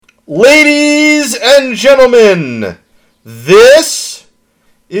Ladies and gentlemen, this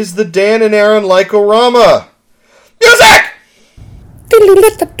is the Dan and Aaron Like-O-Rama. Music!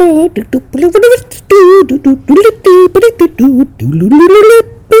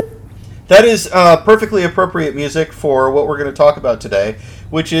 That is perfectly appropriate music for what we're going to talk about today,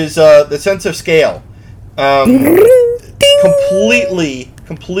 which is the sense of scale.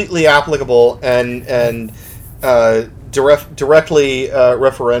 Completely applicable and directly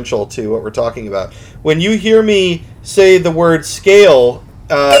referential to what we're talking about. When you hear me say the word scale,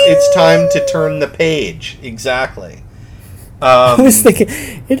 it's time to turn the page. Exactly. I was thinking,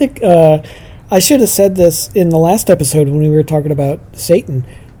 I should have said this in the last episode when we were talking about Satan,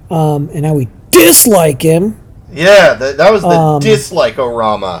 and how we dislike him. Yeah, that was the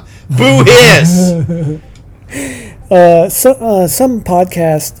dislike-O-Rama. Boo hiss! Some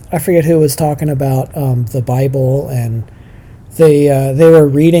podcast, I forget who was talking about the Bible, and they were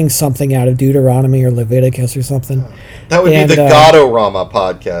reading something out of Deuteronomy or Leviticus or something. That would be the God-O-Rama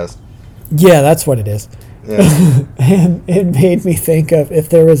podcast. Yeah, that's what it is. Yeah. And it made me think of if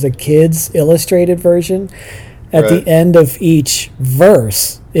there was a kid's illustrated version, at the end of each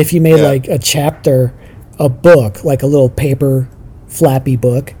verse, if you made like a chapter, a book, like a little paper flappy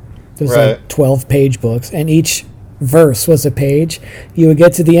book, there's like 12-page books, and each verse was a page, you would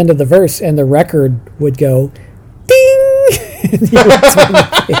get to the end of the verse and the record would go ding and you would turn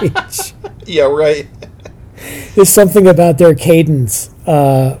the page. Yeah, right. There's something about their cadence.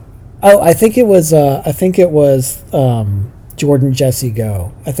 I think it was Jordan Jesse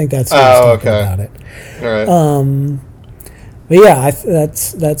Go. I think that's what I was talking about it. All right. But yeah,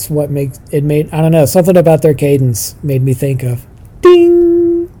 that's what makes it made. I don't know, something about their cadence made me think of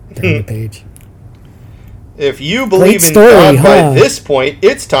ding, turn the page. If you believe in God by this point,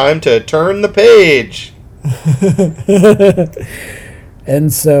 it's time to turn the page.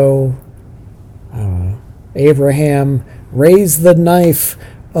 And so, I don't know, Abraham raised the knife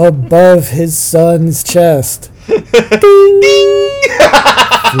above his son's chest. Ding!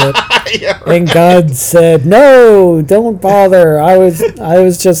 Flip. Yeah, right. And God said, "No, don't bother. I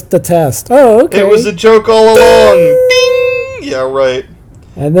was just a test." Oh, okay. It was a joke all along. Ding! Yeah, right.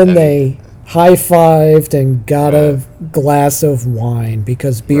 And then they high-fived and got a glass of wine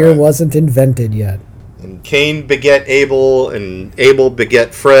because beer wasn't invented yet. And Cain beget Abel, and Abel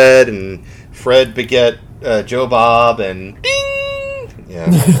beget Fred, and Fred beget Joe Bob, and ding! Yeah.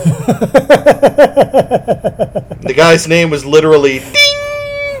 The guy's name was literally ding!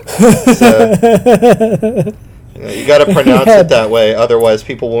 So, you got to pronounce it that way, otherwise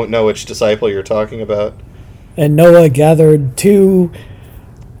people won't know which disciple you're talking about. And Noah gathered 2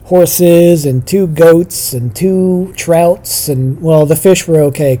 horses and 2 goats and 2 trouts, and well, the fish were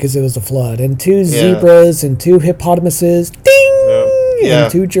okay because it was a flood, and 2 zebras and 2 hippopotamuses, ding,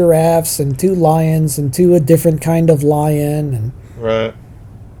 and 2 giraffes and 2 lions and 2 a different kind of lion, and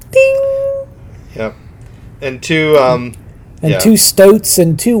ding, and 2 and 2 stoats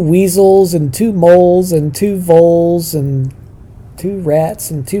and 2 weasels and 2 moles and 2 voles and 2 rats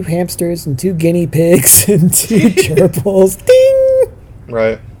and 2 hamsters and 2 guinea pigs and 2 gerbils, ding.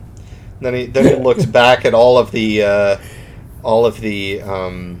 Right. Then he looks back at all of the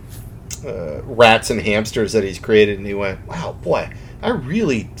rats and hamsters that he's created, and he went, "Wow, boy, I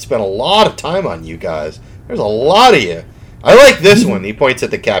really spent a lot of time on you guys. There's a lot of you. I like this one." He points at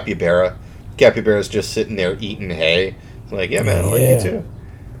the capybara. Capybara's just sitting there eating hay. It's like, yeah, man, I like you too.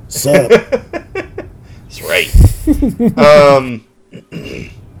 Sup? That's right.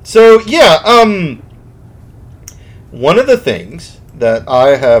 So yeah, one of the things that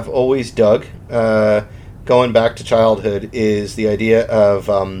I have always dug, going back to childhood, is the idea of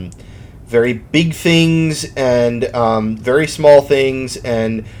very big things and very small things,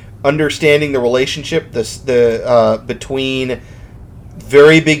 and understanding the relationship between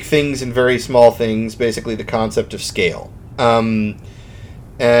very big things and very small things. Basically, the concept of scale. I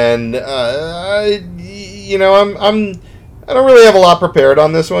don't really have a lot prepared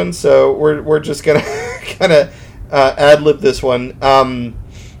on this one, so we're just gonna kind of ad-lib this one.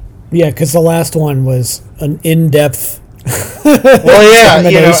 Yeah, because the last one was an in-depth. Well,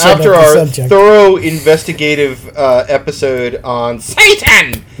 yeah, after our thorough investigative episode on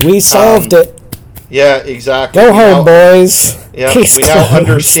Satan, we solved it. Yeah, exactly. Go home, boys. Yeah, we now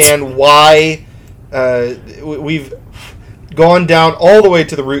understand why we've gone down all the way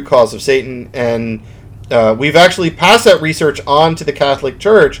to the root cause of Satan, and we've actually passed that research on to the Catholic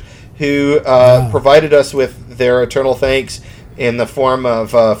Church, who provided us with their eternal thanks in the form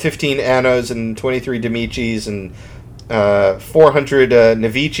of 15 Annos and 23 Demicis and 400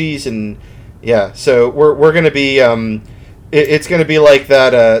 Novices, and so we're going to be it's going to be like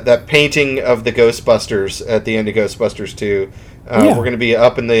that painting of the Ghostbusters at the end of Ghostbusters 2. We're going to be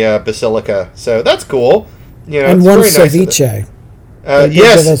up in the Basilica, so that's cool. And one ceviche.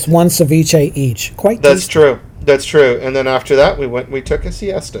 Yes, give us one ceviche each. Quite. That's true. That's true. And then after that, we took a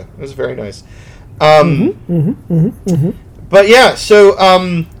siesta. It was very nice. But yeah, so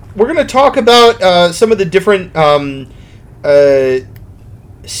we're going to talk about some of the different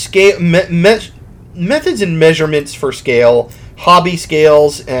scale methods and measurements for scale, hobby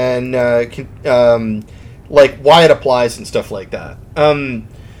scales, and like why it applies and stuff like that.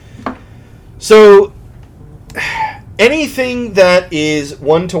 So anything that is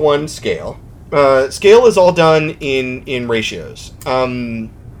 1-to-1 scale. Scale is all done in ratios.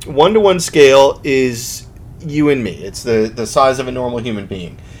 1-to-1 scale is you and me. It's the size of a normal human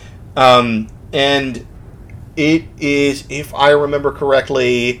being. And it is, if I remember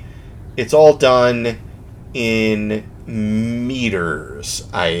correctly, it's all done in meters,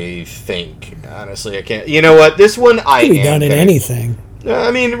 I think. Honestly, I can't. You know what? This one I could be done in anything.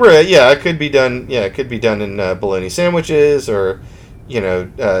 I mean, yeah, it could be done. Yeah, it could be done in bologna sandwiches or,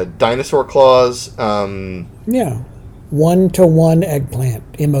 dinosaur claws. Yeah, 1-to-1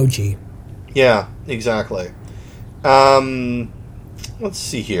 eggplant emoji. Yeah, exactly. Let's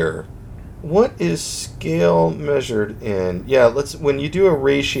see here. What is scale measured in? Yeah, when you do a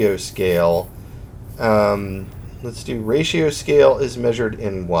ratio scale, let's do ratio scale is measured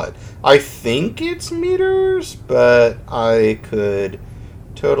in what? I think it's meters, but I could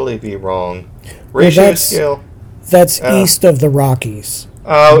totally be wrong. Ratio scale. That's east of the Rockies.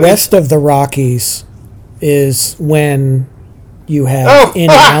 West of the Rockies is when you have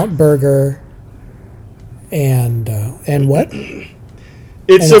In-N-Out Burger and what?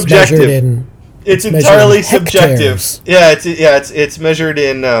 It's subjective. It's entirely subjective. Yeah, it's measured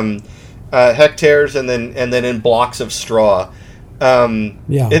in hectares and then in blocks of straw.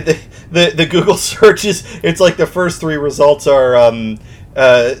 The Google search it's like the first 3 results are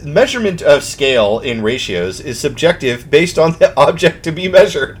measurement of scale in ratios is subjective based on the object to be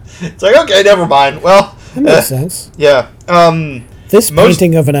measured. It's like, okay, never mind. Well, that makes sense. Yeah. This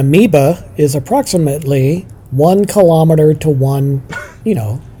painting of an amoeba is approximately 1 kilometer to 1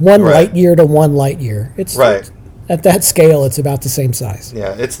 light year to 1 light year. It's right. At that scale, it's about the same size.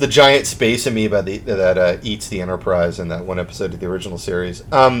 Yeah, it's the giant space amoeba that eats the Enterprise in that one episode of the original series.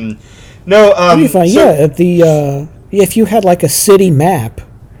 If you had like a city map,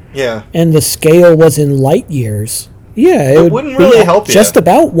 and the scale was in light years, it wouldn't really help you. Just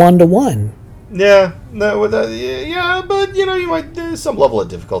about 1-to-1. Yeah, but you might there's some level of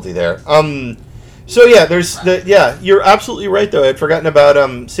difficulty there. So you're absolutely right though. I'd forgotten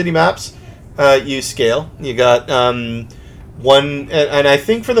about city maps. Use scale. You got one, and I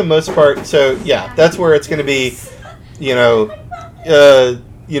think for the most part. So yeah, that's where it's going to be.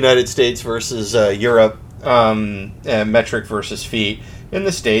 United States versus Europe, and metric versus feet. In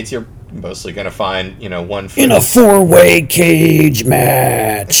the States, you're mostly going to find 1 foot in a 4-way cage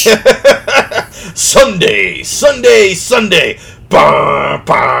match. Sunday.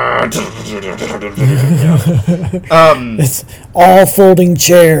 It's all folding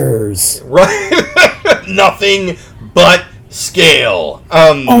chairs. Right. Nothing but scale.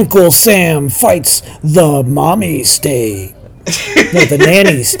 Uncle Sam fights the mommy state. No, the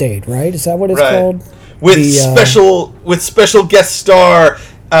nanny state, right? Is that what it's called? With special guest star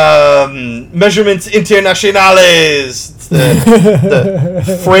measurements internationales. It's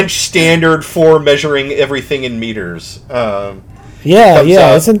the French standard for measuring everything in meters.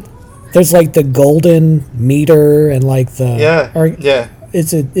 Isn't there's like the golden meter and like the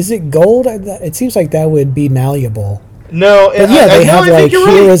Is it gold? It seems like that would be malleable. No, but they have like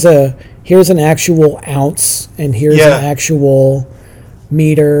here's an actual ounce and here's an actual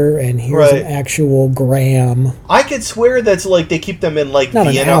meter and here's an actual gram. I could swear that's like they keep them in like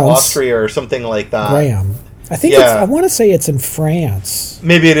Vienna, Austria, or something like that. Gram. I think I want to say it's in France.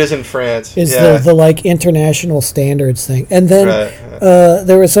 Maybe it is in France. Is the like international standards thing. And then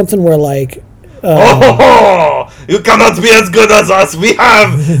there was something where like you cannot be as good as us. We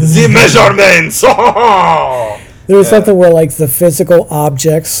have the measurements. There was something where like the physical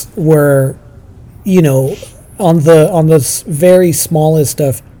objects were, on the very smallest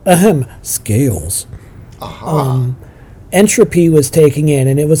of scales. Entropy was taking in,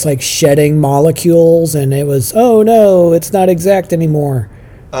 and it was like shedding molecules, and it was, oh no, it's not exact anymore.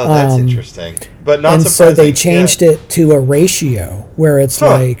 Oh, that's interesting, but not and surprising. So they changed it to a ratio where it's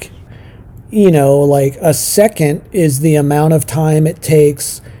like, like a second is the amount of time it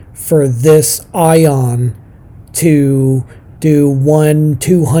takes for this ion to do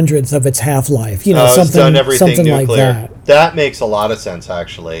 1/200th of its half-life. Something like that. That makes a lot of sense,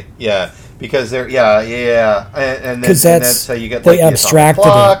 actually. Yeah, because they're and that's how you get they abstracted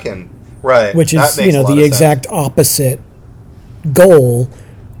clock right, which is the exact opposite goal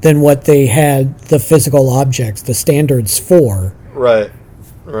than what they had the physical objects, the standards for. Right.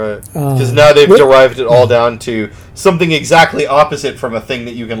 Because now they've derived it all down to something exactly opposite from a thing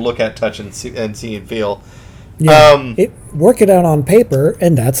that you can look at, touch, and see and feel. Yeah. Work it out on paper,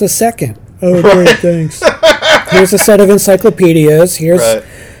 and that's a second. Oh, great, thanks. Here's a set of encyclopedias.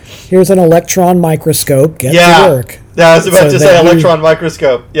 Here's an electron microscope. Get to work. Yeah, I was about to say electron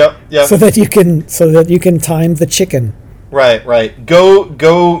microscope. Yep. So that you can time the chicken. Right.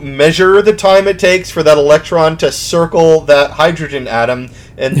 Go measure the time it takes for that electron to circle that hydrogen atom,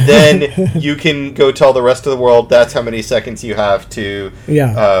 and then you can go tell the rest of the world that's how many seconds you have to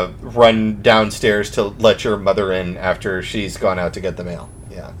run downstairs to let your mother in after she's gone out to get the mail.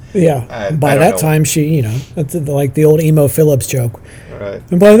 Yeah. By that time, she, that's like the old Emo Phillips joke. Right.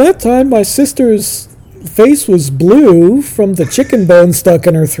 And by that time, my sister's face was blue from the chicken bone stuck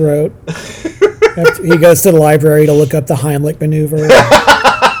in her throat. He goes to the library to look up the Heimlich maneuver.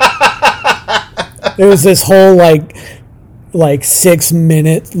 There was this whole like 6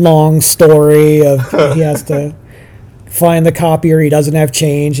 minute long story of he has to find the copier. He doesn't have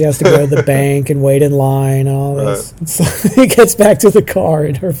change. He has to go to the bank and wait in line and all this. Right. So he gets back to the car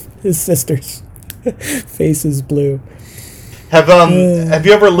and his sister's face is blue. Have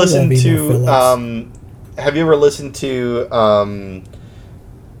you ever listened to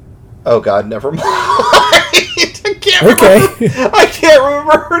oh God, never mind. I can't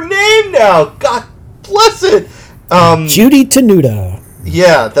remember her name now. God bless it. Judy Tenuta.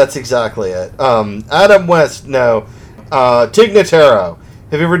 Yeah, that's exactly it. Adam West, no. Tig Notaro.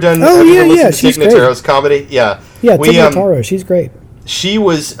 Have you ever done? Oh, listened to Tig Notaro's comedy? Yeah. Yeah, Tig Notaro. She's great. She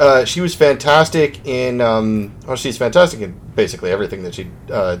was fantastic in. She's fantastic in basically everything that she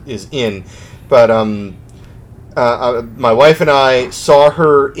is in, but my wife and I saw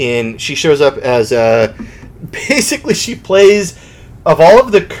her in. She shows up as basically she plays, of all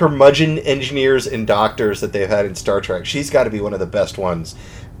of the curmudgeon engineers and doctors that they've had in Star Trek, she's got to be one of the best ones.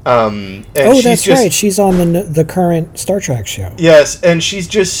 That's right. She's on the current Star Trek show. Yes, and she's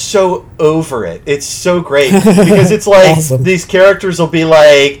just so over it. It's so great because it's like awesome. These characters will be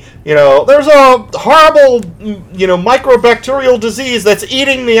like, there's a horrible, microbacterial disease that's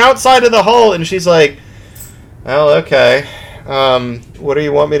eating the outside of the hull, and she's like, well, okay. What do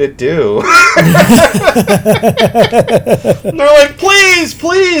you want me to do? And they're like,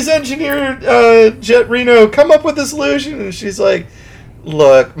 please, engineer Jet Reno, come up with a solution. And she's like,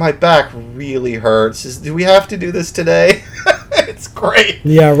 look, my back really hurts. Do we have to do this today? It's great.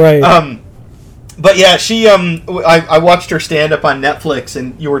 Yeah, right. But yeah, she I watched her stand up on Netflix,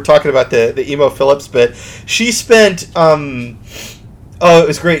 and you were talking about the Emo Phillips bit. She spent it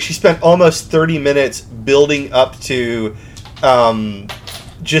was great. She spent almost 30 minutes building up to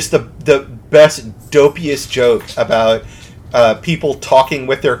just the best, dopiest joke about people talking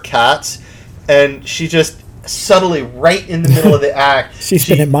with their cats, and she just subtly, right in the middle of the act. She's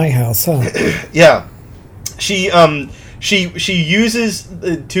been at my house, huh? Yeah. She uses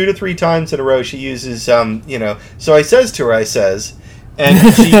 2 to 3 times in a row. She uses So I says to her, and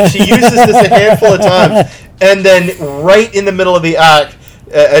she uses this a handful of times, and then right in the middle of the act,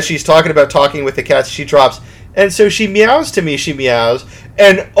 as she's talking about talking with the cats, she drops. And so she meows to me, she meows,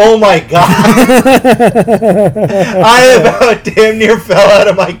 and oh my God. I about damn near fell out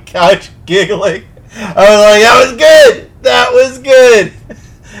of my couch giggling. I was like, that was good.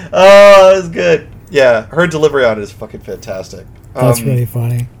 Oh, that was good. Yeah, her delivery on it is fucking fantastic. That's really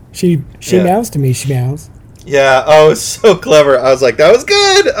funny. She meows to me, she meows. Yeah, oh, it's so clever. I was like, that was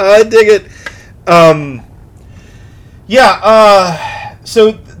good. I dig it.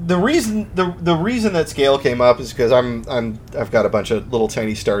 So the reason that scale came up is because I've got a bunch of little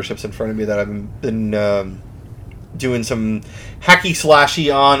tiny starships in front of me that I've been doing some hacky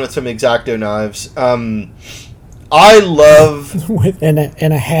slashy on with some X-Acto knives. I love and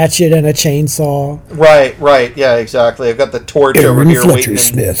a hatchet and a chainsaw. Right, yeah, exactly. I've got the torch over here waiting.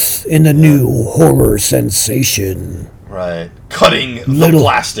 Smith in the new horror sensation. Right, cutting the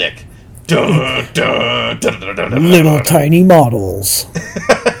plastic. Little tiny models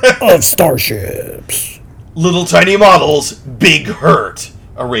of starships. Little tiny models, big hurt.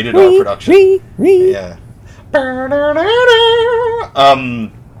 A rated R production. Yeah.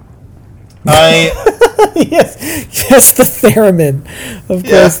 Yes, the theremin. Of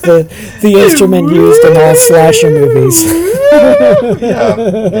course, the instrument used in all slasher movies.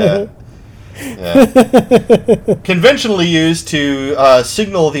 Yeah. Yeah. Conventionally used to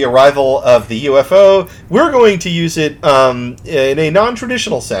signal the arrival of the UFO, we're going to use it in a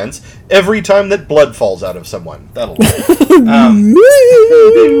non-traditional sense every time that blood falls out of someone. That'll work.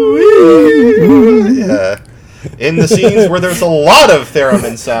 Yeah. In the scenes where there's a lot of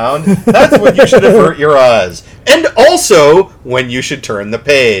theremin sound, that's when you should avert your eyes. And also when you should turn the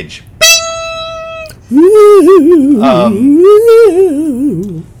page.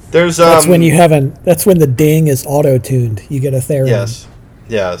 There's that's when you haven't. That's when the ding is auto-tuned. You get a theremin.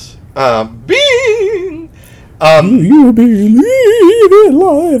 Yes. Bing. Do you believe in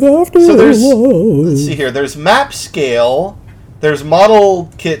life after love? Let's see here. There's map scale. There's model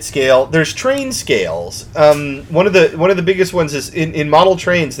kit scale. There's train scales. One of the biggest ones is in model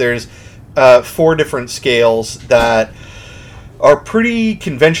trains. There's 4 different scales that are pretty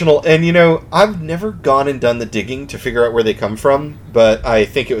conventional. And I've never gone and done the digging to figure out where they come from, but I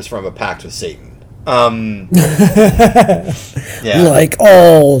think it was from a pact with Satan. Yeah. Like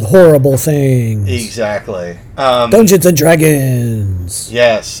all horrible things. Exactly. Dungeons and Dragons.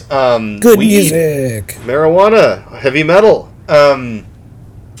 Yes. Good music. Marijuana. Heavy metal.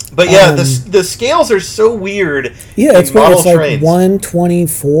 But yeah, the scales are so weird. Yeah, it's like trains.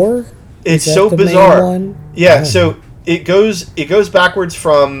 124. It's so bizarre. Yeah, so it goes backwards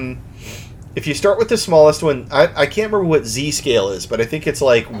from, if you start with the smallest one, I can't remember what Z scale is, but I think it's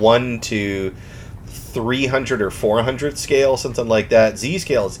like 1 to 300 or 400 scale, something like that. Z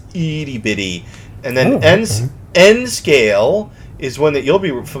scale is itty bitty, and then N scale is one that you'll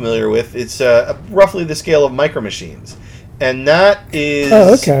be familiar with. It's roughly the scale of Micro Machines. And that is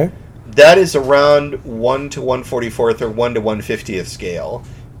that is around 1 to 144th or 1 to 150th scale.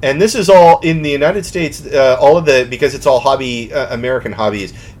 And this is all in the United States, because it's all American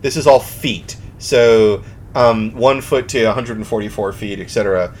hobbies, this is all feet. So 1 foot to 144 feet,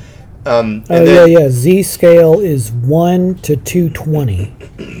 etc. Z scale is 1 to 220.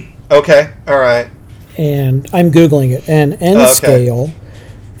 Okay, all right. And I'm Googling it. And N scale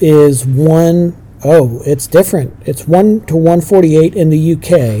is 1... Oh, it's different. It's 1 to 148 in the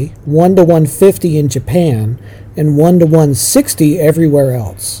UK, 1 to 150 in Japan, and 1 to 160 everywhere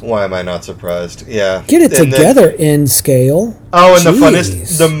else. Why am I not surprised? Yeah. Get it together, N scale. Oh, and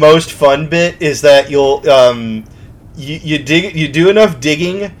the most fun bit is that you'll you do enough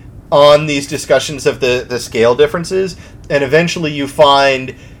digging on these discussions of the scale differences, and eventually you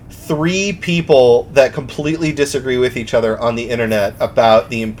find 3 people that completely disagree with each other on the internet about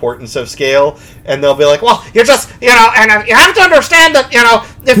the importance of scale, and they'll be like, "Well, you're just, and you have to understand that,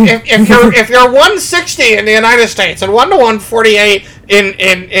 if you're 160 in the United States and 1 to 148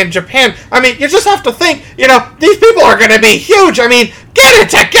 in Japan, I mean, you just have to think, these people are going to be huge. I mean, get it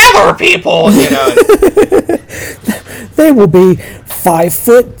together, people." They will be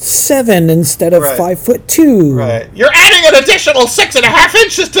 5'7" instead of 5'2". Right. You're adding an additional 6.5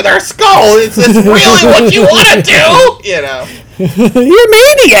 inches to their skull. It's really what you want to do. You're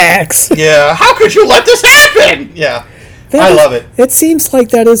maniacs. Yeah. How could you let this happen? Yeah. I love it. It seems like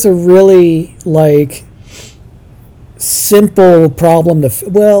that is a really simple problem to.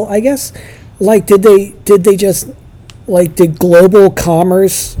 Well, I guess did they just did global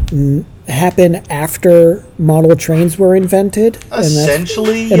commerce happen after model trains were invented?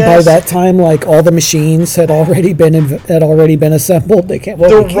 Essentially, and by that time, all the machines had already been assembled. They can't.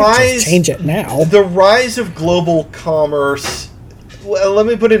 Well, we can't just change it now. The rise of global commerce. Well, let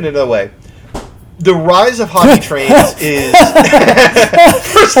me put it another way. The rise of hobby trains is.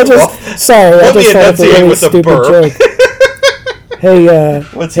 First of all, let me enunciate with a burp. Joke. Hey,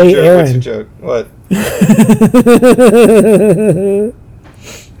 what's your joke? Aaron. What's your joke? What?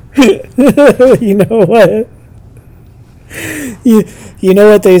 You know what? You know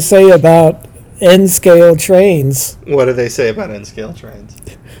what they say about N-scale trains? What do they say about N-scale trains?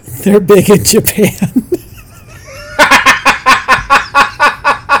 They're big in Japan.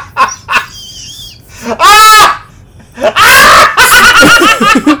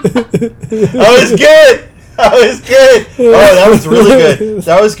 That was good. That was good. Oh, that was really good.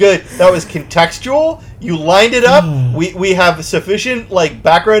 That was good. That was contextual. You lined it up. We have sufficient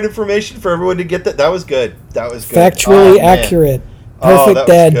background information for everyone to get that. That was good. That was good. Factually accurate. Perfect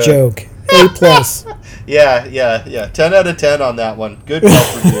dad joke. A+. Yeah. 10 out of 10 on that one. Good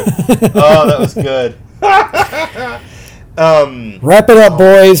help review. Oh, that was good. Wrap it up,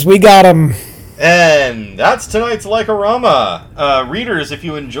 boys. We got them. And that's tonight's Like-O-Rama. Readers, if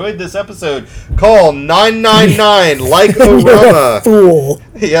you enjoyed this episode, call 999 Like-O-Rama. Fool.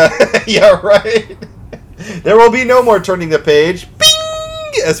 Yeah, right. There will be no more turning the page.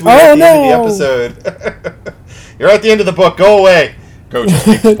 Bing! As we're at the end of the episode. You're at the end of the book. Go away. Go to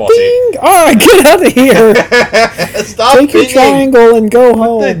Big Spotty. Ding! All right, get out of here. Stop Take your triangle and go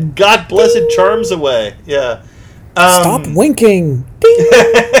home. Put the God blessed charms away. Yeah. Stop winking. Ding.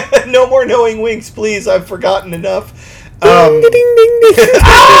 No more knowing winks, please. I've forgotten enough. Ding, ding, ding, ding.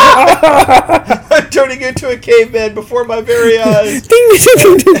 I'm turning into a caveman before my very eyes. Ding, ding,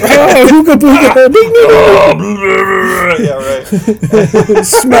 ding, ding. Hooga booga. Ding, ding, Yeah, right.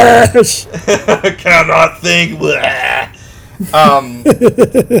 Smash. Cannot think.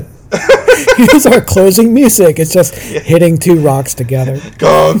 Here's our closing music. It's just hitting two rocks together.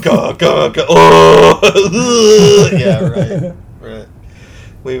 Go, go, go, go. Oh. Yeah, right.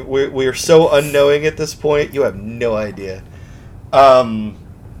 We're so unknowing at this point. You have no idea. God,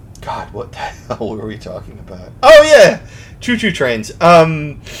 what the hell were we talking about? Oh yeah, choo-choo trains. I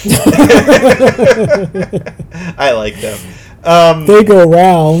like them. They go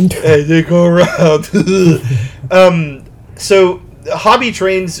round. They go around. So hobby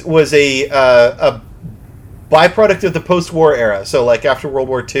trains was a byproduct of the post-war era. So like after World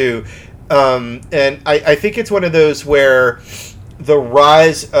War II, and I think it's one of those where the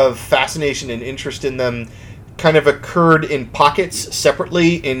rise of fascination and interest in them kind of occurred in pockets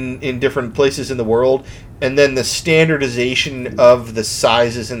separately in different places in the world, and then the standardization of the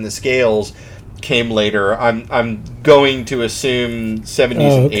sizes and the scales came later. I'm going to assume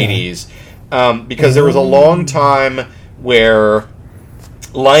 70s and 80s, because there was a long time where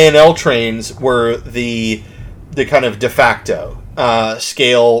Lionel trains were the kind of de facto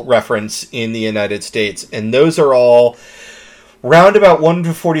scale reference in the United States, and those are all round about 1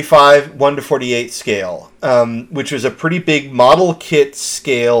 to 45, 1 to 48 scale, which was a pretty big model kit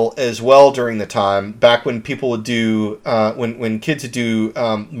scale as well during the time, back when people would do, when kids would do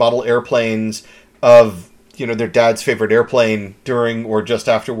model airplanes of, their dad's favorite airplane during or just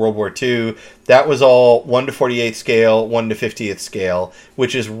after World War II. That was all 1 to 48 scale, 1 to 50th scale,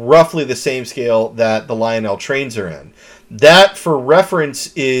 which is roughly the same scale that the Lionel trains are in. That, for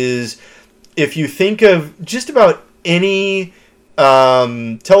reference, is, if you think of just about any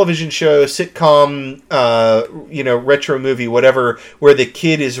television show, sitcom, retro movie, whatever, where the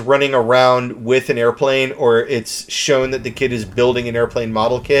kid is running around with an airplane, or it's shown that the kid is building an airplane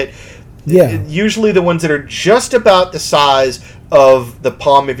model kit. Yeah. Usually the ones that are just about the size of the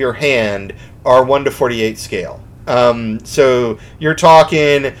palm of your hand are 1 to 48 scale. So you're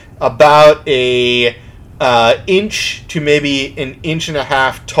talking about a inch to maybe an inch and a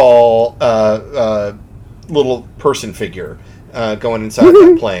half tall little person figure going inside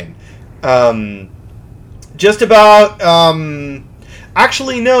that plane. Just about...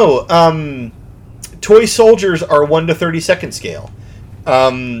 actually, no. Toy soldiers are 1 to 32nd scale.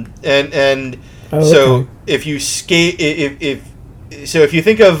 So if you if you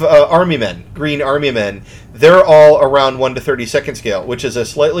think of army men, green army men, they're all around 1 to 32nd scale, which is a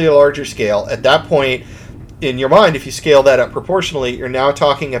slightly larger scale. At that point, in your mind, if you scale that up proportionally, you're now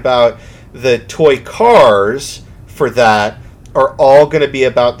talking about the toy cars for that are all going to be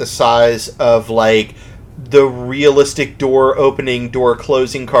about the size of like the realistic door opening, door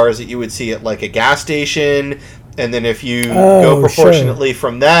closing cars that you would see at like a gas station. And then if you go proportionately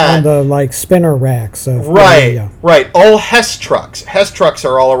from that... On the, like, spinner racks. Right. All Hess trucks. Hess trucks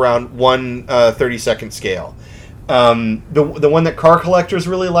are all around 1 32nd scale. The one that car collectors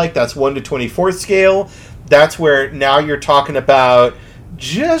really like, that's 1 to 24th scale. That's where now you're talking about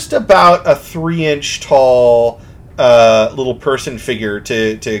just about a 3-inch tall little person figure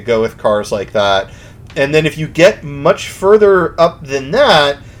to go with cars like that. And then if you get much further up than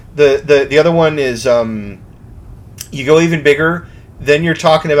that, the other one is... you go even bigger, then you're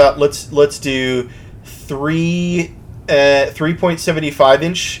talking about let's do 3.75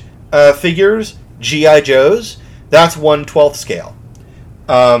 inch figures, G.I. Joes. That's 1/12 scale.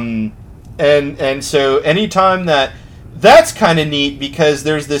 And so anytime that's kind of neat, because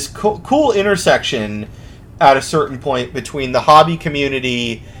there's this cool intersection at a certain point between the hobby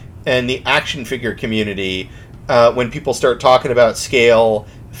community and the action figure community when people start talking about scale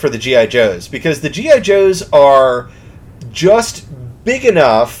for the G.I. Joes, because the G.I. Joes are just big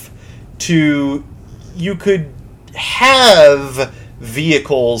enough you could have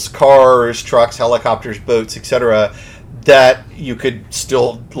vehicles, cars, trucks, helicopters, boats, etc., that you could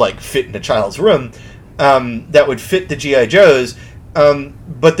still like fit in a child's room, that would fit the G.I. Joes,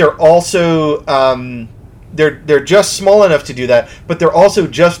 but they're also they're just small enough to do that, but they're also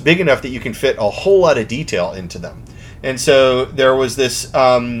just big enough that you can fit a whole lot of detail into them. And so there was this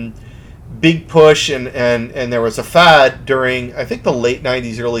big push, and there was a fad during, I think, the late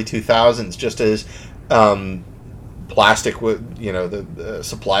 90s, early 2000s, just as plastic, the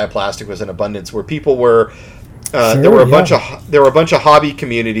supply of plastic was in abundance, where people were There were a bunch of hobby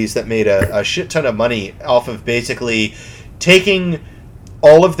communities that made a shit ton of money off of basically taking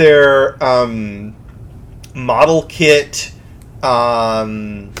all of their model kit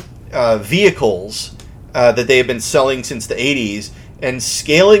vehicles that they have been selling since the 80s and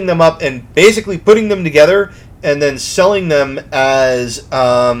scaling them up and basically putting them together and then selling them as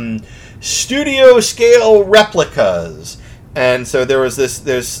studio scale replicas. And so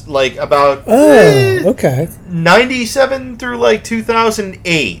there's like about 97 through like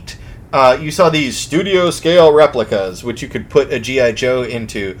 2008. You saw these studio scale replicas, which you could put a G.I. Joe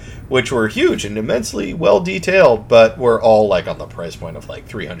into, which were huge and immensely well detailed, but were all like on the price point of like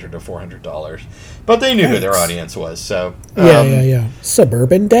 $300 to $400. But they knew who their audience was, so yeah.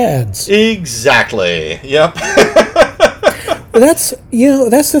 Suburban dads. Exactly. Yep. That's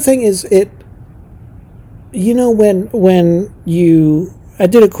the thing is it. When I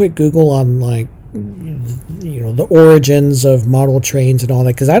did a quick Google on like the origins of model trains and all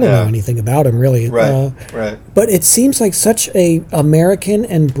that because I don't know anything about them really. Right. But it seems like such a American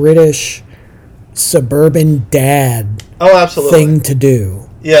and British suburban dad thing to do.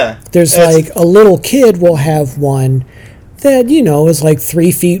 Yeah. There's like a little kid will have one that is like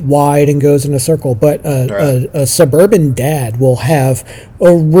 3 feet wide and goes in a circle, but a suburban dad will have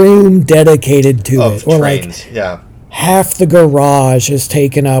a room dedicated to it, or trains. Like half the garage is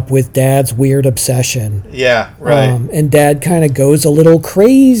taken up with dad's weird obsession. Yeah, right. And dad kind of goes a little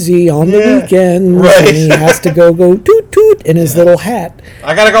crazy on the weekends, right. And he has to go toot toot in his little hat.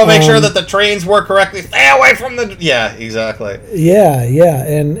 I gotta go make sure that the trains work correctly. Stay away from the. Yeah, exactly. Yeah,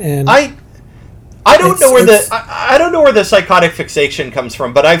 and I don't know where the psychotic fixation comes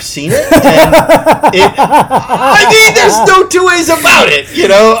from, but I've seen it. And I mean, there's no two ways about it.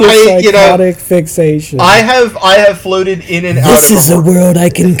 Psychotic fixation. I have floated in and out. This is a world I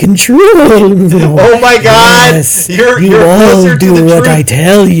can control. Oh my God! Yes, you're all closer do to the what truth. I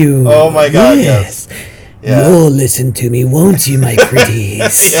tell you. Oh my God! Yes. Yeah. You'll listen to me, won't you, my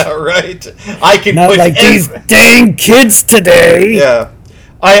pretties? Yeah, right. I can not put like these dang kids today. Yeah.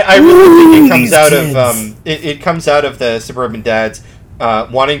 I really think it comes out of it comes out of the suburban dads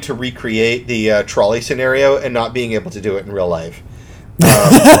wanting to recreate the trolley scenario and not being able to do it in real life. I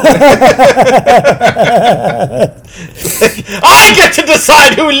get to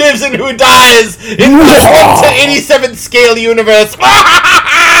decide who lives and who dies in the 87th scale universe.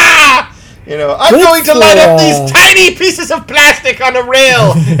 I'm going to light up these tiny pieces of plastic on a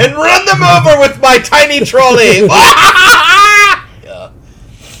rail and run them over with my tiny trolley.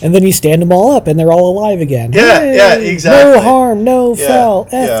 And then you stand them all up, and they're all alive again. Yeah, exactly. No harm, no foul,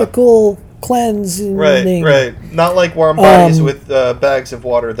 ethical cleansing. Right. Not like warm bodies with bags of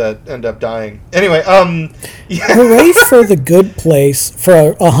water that end up dying. Anyway, hooray for the good place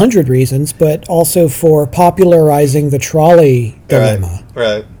for 100 reasons, but also for popularizing the trolley dilemma.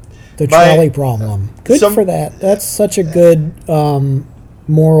 Right. The trolley problem. Good for that. That's such a good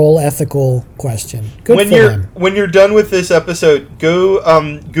moral, ethical question. Good for them. When you're done with this episode, go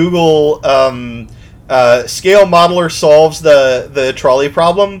Google scale modeler solves the trolley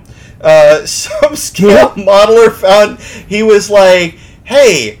problem. Some scale modeler found he was like,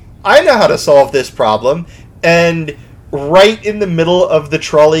 hey, I know how to solve this problem, and right in the middle of the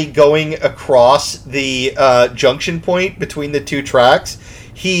trolley going across the junction point between the two tracks,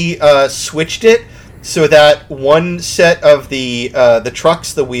 he switched it so that one set of the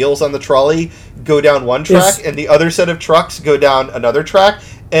trucks, the wheels on the trolley, go down one track, and the other set of trucks go down another track,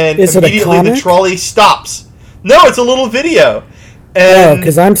 and immediately the trolley stops. No, it's a little video.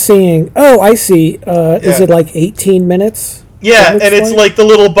 Because I'm seeing... Oh, I see. Is it like 18 minutes? Yeah, and it's like the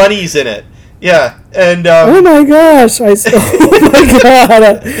little bunnies in it. Yeah, and... oh my gosh! Oh my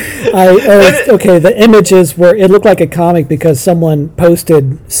god! Okay, the images were... It looked like a comic because someone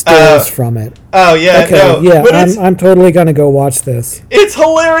posted stills from it. Oh, yeah, okay, no. Yeah, I'm totally going to go watch this. It's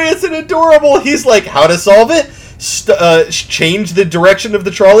hilarious and adorable. He's like, how to solve it? Change the direction of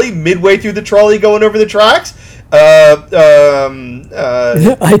the trolley midway through the trolley going over the tracks? I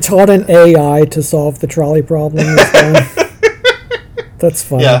taught an AI to solve the trolley problem. That's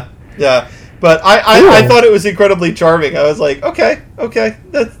funny. Yeah. But I thought it was incredibly charming. I was like, okay,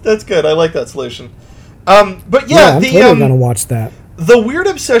 that's good. I like that solution. But yeah, I'm totally gonna watch that. The weird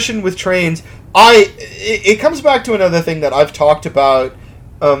obsession with trains. It comes back to another thing that I've talked about.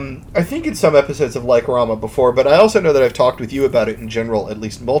 I think in some episodes of Like-O-Rama before, but I also know that I've talked with you about it in general at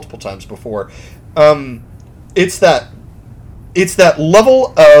least multiple times before. It's that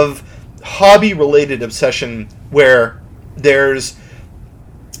level of hobby-related obsession where there's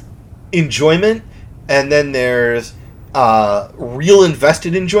enjoyment and then there's real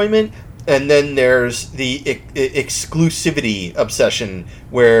invested enjoyment, And then there's the exclusivity obsession,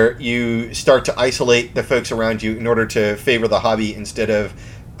 where you start to isolate the folks around you in order to favor the hobby instead of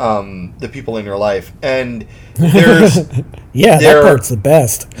the people in your life. And there's that part's the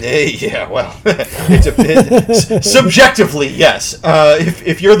best. Yeah, well, subjectively, yes.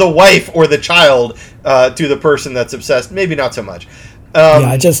 If you're the wife or the child to the person that's obsessed, maybe not so much.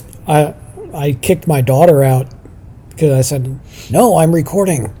 I kicked my daughter out because I said, "No, I'm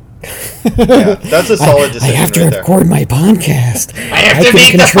recording." Yeah, that's a solid decision. I have to right record my podcast. I have to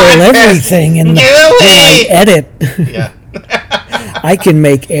can control everything when I edit. Yeah. I can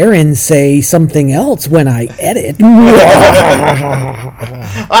make Aaron say something else when I edit.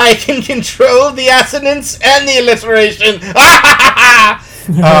 I can control the assonance and the alliteration. I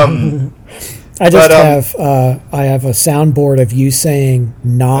have a soundboard of you saying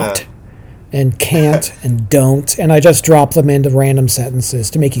 "not" and "can't" and "don't," and I just drop them into random sentences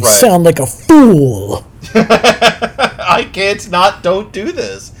to make you sound like a fool. I can't don't do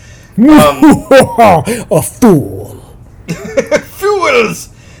this. A fool. Fools.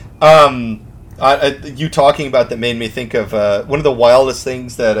 You talking about that made me think of one of the wildest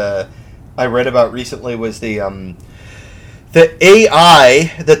things that I read about recently was the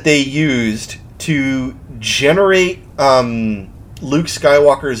AI that they used to generate Luke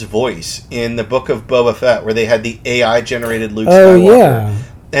Skywalker's voice in the Book of Boba Fett, where they had the AI generated Luke Skywalker. Yeah.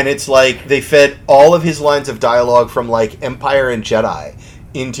 And it's like they fed all of his lines of dialogue from like Empire and Jedi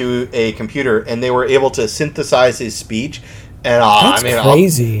into a computer, and they were able to synthesize his speech. And that's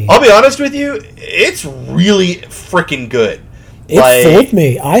crazy. I'll be honest with you, it's really freaking good. It fooled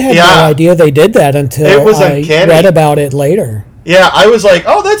me. I had no idea they did that until I read about it later. Yeah, I was like,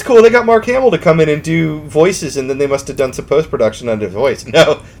 oh, that's cool. They got Mark Hamill to come in and do voices, and then they must have done some post-production on the voice.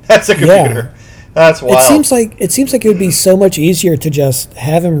 No, that's a computer. Yeah. That's wild. It seems like it would be so much easier to just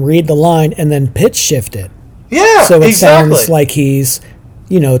have him read the line and then pitch shift it. Yeah, so it sounds like he's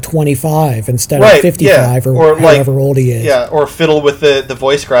 25 instead of 55 or however old he is. Yeah, or fiddle with the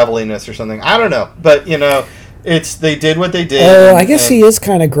voice graveliness or something. I don't know, but they did what they did. Oh, I guess he is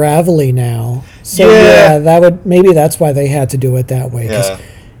kind of gravelly now. So maybe that's why they had to do it that way.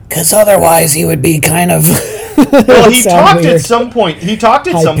 Because otherwise he would be kind of. Well, he talked at some point. He talked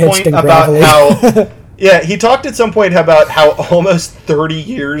at some point about how. Yeah, he talked at some point about how almost 30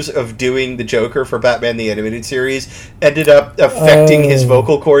 years of doing the Joker for Batman the Animated Series ended up affecting his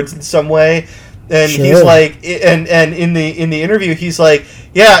vocal cords in some way. And he's like, and in the interview, he's like,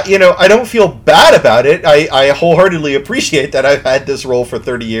 yeah, I don't feel bad about it. I wholeheartedly appreciate that I've had this role for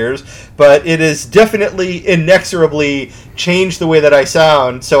 30 years, but it has definitely inexorably changed the way that I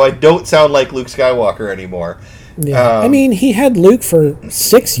sound, so I don't sound like Luke Skywalker anymore. Yeah, he had Luke for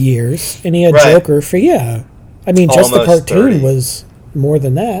 6 years, and he had Joker for just the cartoon 30. Was more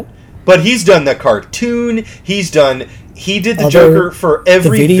than that. But he's done the cartoon. He did the Joker for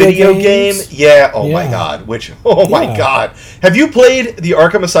every video game. Yeah. Oh my God. My God. Have you played the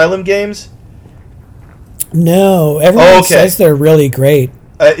Arkham Asylum games? No. Everyone says they're really great.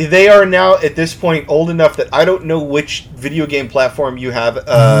 They are now at this point old enough that I don't know which video game platform you have,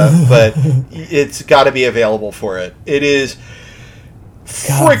 but it's got to be available for it. It is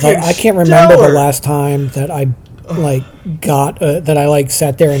freaking. I can't remember the last time that I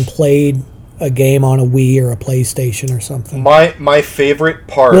sat there and played a game on a Wii or a PlayStation or something. My favorite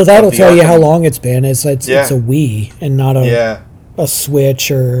part. Well, that'll tell you how long it's been. It's a Wii and not a Switch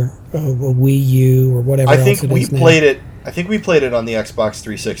or a Wii U or whatever. I think we played it. I think we played it on the Xbox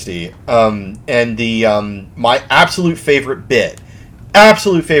 360, and the my absolute favorite bit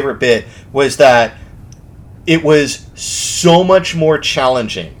was that it was so much more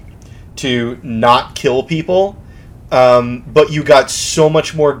challenging to not kill people, but you got so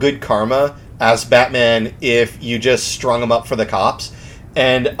much more good karma as Batman if you just strung them up for the cops.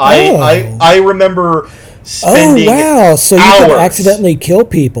 And I remember spending so you could accidentally kill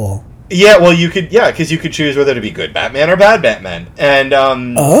people. Yeah, well, you could, because you could choose whether to be good Batman or bad Batman, and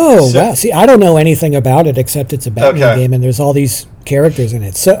wow. See, I don't know anything about it except it's a Batman game, and there's all these characters in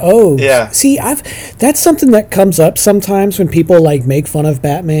it. So, see, that's something that comes up sometimes when people make fun of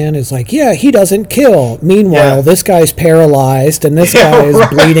Batman. Is like, he doesn't kill. Meanwhile, this guy's paralyzed, and this guy is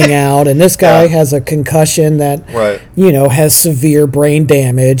bleeding out, and this guy has a concussion that has severe brain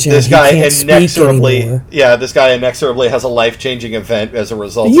damage, and this guy inexorably has a life-changing event as a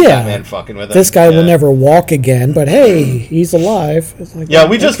result of Batman fucking with him. This guy will never walk again, but hey, he's alive. It's like,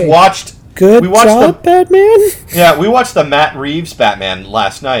 we just watched. Good job, Batman. Yeah, we watched the Matt Reeves Batman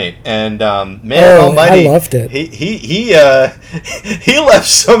last night, and man almighty, I loved it. He left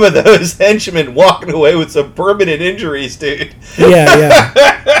some of those henchmen walking away with some permanent injuries, dude.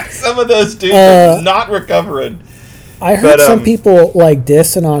 Yeah. Some of those dudes are not recovering. I heard some people like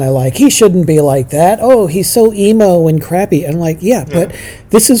dissing on it, like he shouldn't be like that. Oh, he's so emo and crappy. And I'm like, but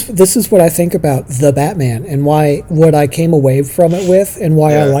this is what I think about the Batman, and why what I came away from it with, and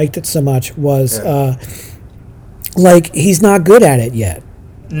why I liked it so much was like he's not good at it yet.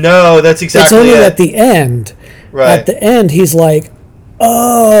 No, that's exactly It's only it. at the end. Right. At the end, he's like,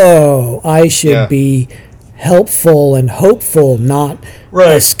 oh, I should be helpful and hopeful, not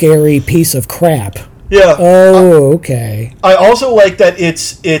a scary piece of crap. Yeah. Oh, okay. I also like that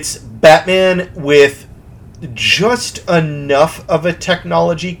it's Batman with just enough of a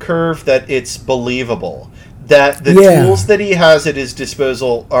technology curve that it's believable. That the tools that he has at his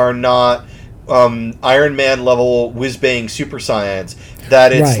disposal are not Iron Man level whiz-bang super science.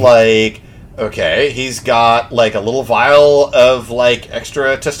 That it's like, okay, he's got like a little vial of like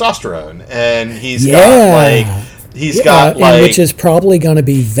extra testosterone, and he's got like which is probably going to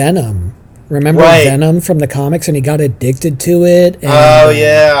be Venom. Remember Venom from the comics, and he got addicted to it.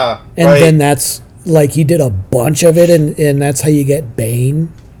 And, and then that's like he did a bunch of it, and that's how you get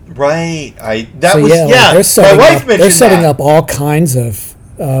Bane. Right. They're setting up all kinds of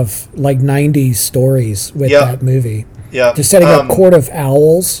like 90s stories with that movie. Yeah. They're setting up Court of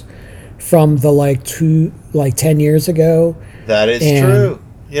Owls from the 10 years ago. That is true.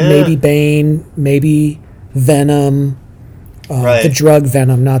 Yeah. Maybe Bane, maybe Venom. The drug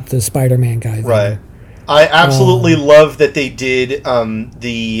Venom, not the Spider-Man guy. Venom. Right. I absolutely love that they did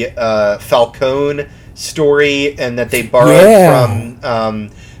the Falcone story, and that they borrowed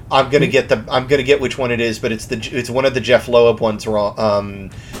from. I'm gonna get which one it is, but it's one of the Jeff Loeb ones. It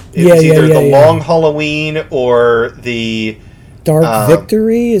was either the Long Halloween or the Dark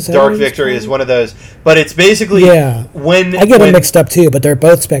Victory. Is that Dark Victory is one of those, but it's basically when I get them mixed up too, but they're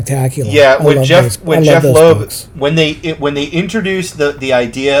both spectacular. Yeah, when Jeff Loeb when they introduced the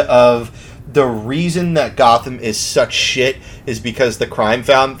idea of the reason that Gotham is such shit is because the crime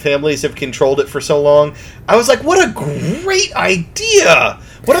families have controlled it for so long. I was like, what a great idea!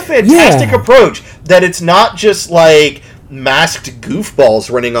 What a fantastic approach! That it's not just like masked goofballs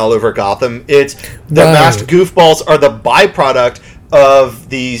running all over Gotham. It's the masked goofballs are the byproduct of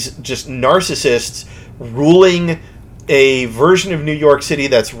these just narcissists ruling a version of New York City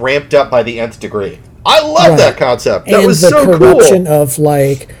that's ramped up by the nth degree. I love that concept. That was so cool. And the corruption of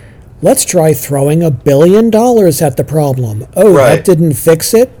like, let's try throwing $1 billion at the problem. Oh, that didn't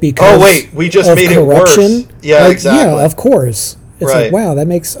fix it because we just made corruption. It worse. Yeah, exactly. Yeah, of course. It's like, wow, that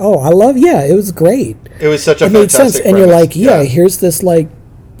makes... Oh, I love... Yeah, it was great. It was such a fantastic made sense. And premise. You're like, here's this,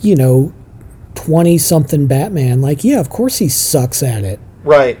 20-something Batman. Like, yeah, of course he sucks at it.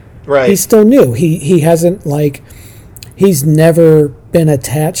 Right. He's still new. He hasn't, he's never been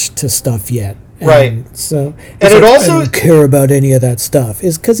attached to stuff yet. And so... And it also... I don't care about any of that stuff.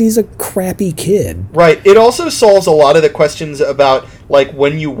 Is because he's a crappy kid. Right. It also solves a lot of the questions about,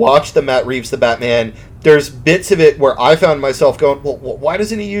 when you watch the Matt Reeves The Batman... There's bits of it where I found myself going, well, why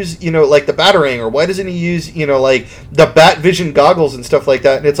doesn't he use, the Batarang, or why doesn't he use, the Bat Vision goggles and stuff like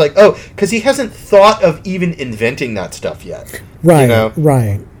that? And it's like, because he hasn't thought of even inventing that stuff yet. Right,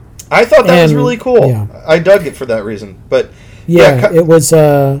 right. I thought that was really cool. Yeah. I dug it for that reason. But it was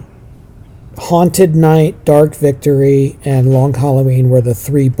Haunted Night, Dark Victory, and Long Halloween were the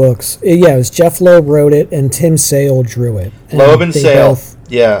 3 books. It was Jeff Loeb wrote it, and Tim Sale drew it. And Loeb and Sale.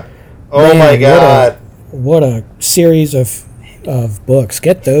 Oh my God. What a series of books.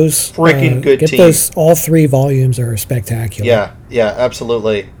 Get those. Freaking good team. Those, all 3 volumes are spectacular. Yeah,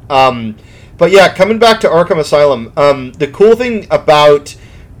 absolutely. But yeah, coming back to Arkham Asylum, the cool thing about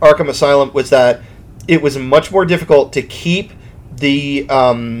Arkham Asylum was that it was much more difficult to keep the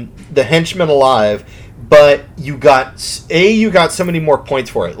henchmen alive, but you got so many more points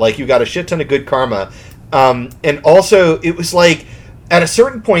for it. Like, you got a shit ton of good karma. And also, it was like, at a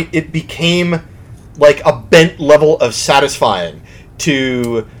certain point, it became like a bent level of satisfying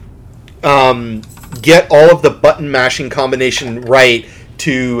to get all of the button mashing combination right,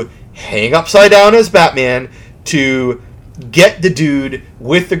 to hang upside down as Batman, to get the dude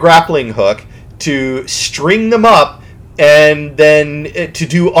with the grappling hook, to string them up, and then to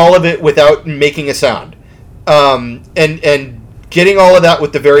do all of it without making a sound. And getting all of that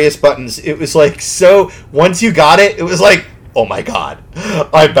with the various buttons, it was like, so once you got it, it was like, oh my God,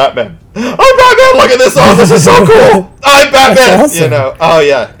 I'm Batman. I'm Batman, look at this. Oh, this is so cool. I'm Batman. That's awesome. Oh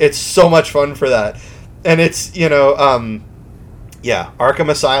yeah, it's so much fun for that. And it's, Arkham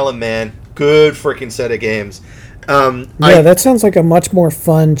Asylum, man, good freaking set of games. That sounds like a much more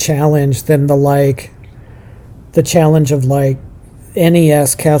fun challenge than the challenge of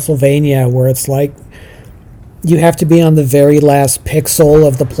NES Castlevania, where it's like you have to be on the very last pixel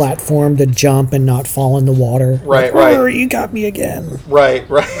of the platform to jump and not fall in the water. Right, like, right. You got me again. Right,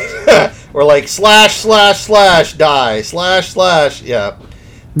 right. Or like slash, die, slash, yeah.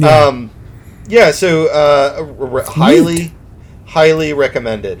 So highly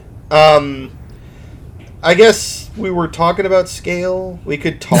recommended. I guess we were talking about scale. We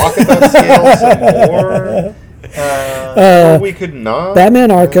could talk about scale some more. Or we could not. Batman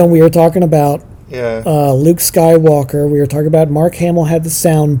Arkham, we were talking about Yeah. Luke Skywalker. We were talking about Mark Hamill had the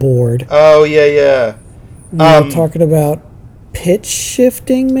soundboard. Oh, yeah. We were talking about pitch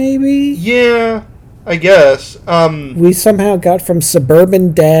shifting, maybe? Yeah, I guess. We somehow got from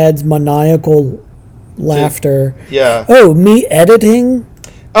suburban dad's maniacal laughter. Yeah. Oh, me editing?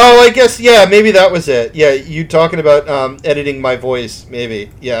 Oh, I guess, yeah, maybe that was it. Yeah, you talking about editing my voice,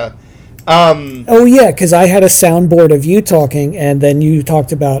 maybe. Yeah. Oh, yeah, because I had a soundboard of you talking, and then you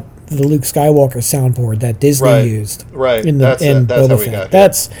talked about the Luke Skywalker soundboard that Disney used. Right. That's how we Fett.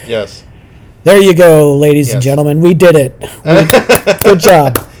 got here. Yes. There you go, ladies and gentlemen. We did it. Good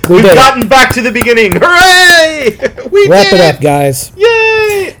job. We've gotten back to the beginning. Hooray! We Wrap did it up, guys.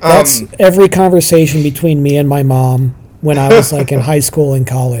 Yay! That's every conversation between me and my mom when I was like in high school and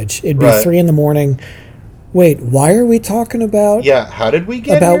college. It'd be 3 a.m. Wait, why are we talking about? Yeah, how did we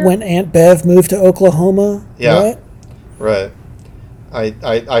get about here? When Aunt Bev moved to Oklahoma? Yeah. What? Right.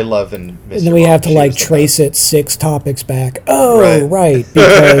 I love and miss. And then we have to like trace it 6 topics back. Oh, right,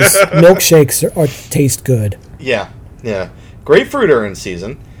 because milkshakes taste good. Yeah. Grapefruit are in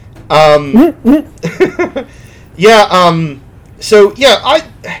season. So yeah,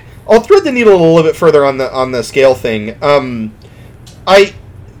 I'll thread the needle a little bit further on the scale thing.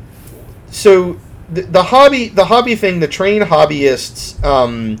 The hobby thing, the train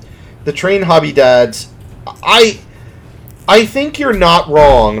hobbyists, the train hobby dads, I think you're not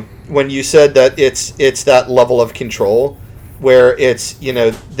wrong when you said that it's that level of control where it's,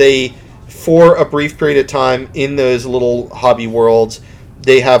 they, for a brief period of time in those little hobby worlds,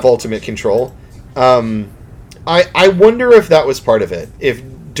 they have ultimate control. I wonder if that was part of it. If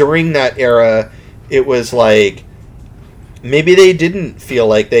during that era it was like maybe they didn't feel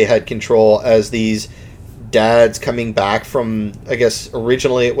like they had control as these dads coming back from, I guess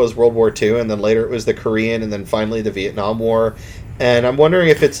originally it was World War II, and then later it was the Korean, and then finally the Vietnam War. And I'm wondering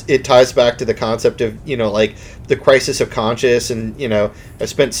if it ties back to the concept of, like the crisis of conscience, and, I've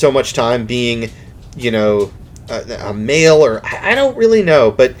spent so much time being, a male, or I don't really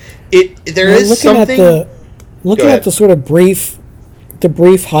know, but there is something. Looking at the sort of brief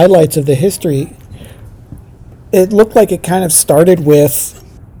highlights of the history, it looked like it kind of started with,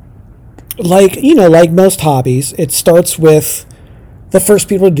 like most hobbies, it starts with the first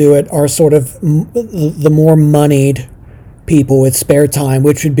people to do it are sort of the more moneyed people with spare time,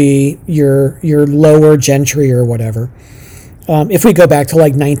 which would be your lower gentry or whatever. If we go back to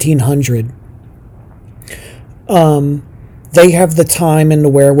like 1900, they have the time and the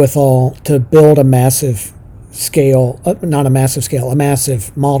wherewithal to build a massive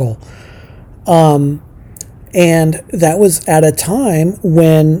model. And that was at a time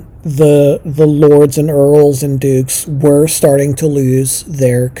when the lords and earls and dukes were starting to lose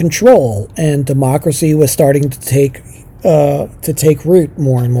their control, and democracy was starting to take root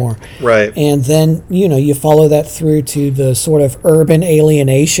more and more. Right. And then you follow that through to the sort of urban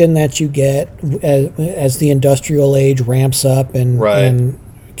alienation that you get as the industrial age ramps up and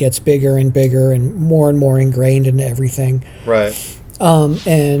gets bigger and bigger and more ingrained into everything. Right.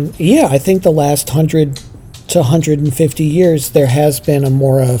 And yeah, I think the last 100 to 150 years, there has been a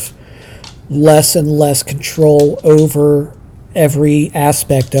more of less and less control over every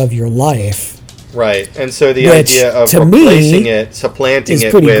aspect of your life. Right. And so the idea of replacing it, supplanting is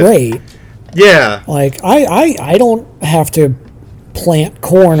it pretty with... great. Yeah. Like, I don't have to plant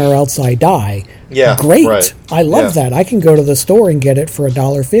corn or else I die. Yeah. Great. Right. I love that. I can go to the store and get it for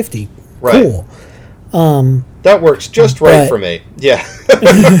 $1.50. Right. Cool. That works just right for me. Yeah.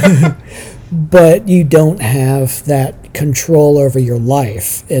 But you don't have that control over your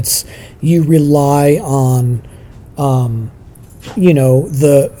life. You rely on, the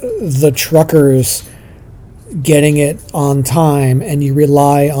truckers getting it on time, and you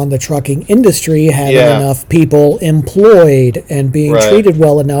rely on the trucking industry having enough people employed and being treated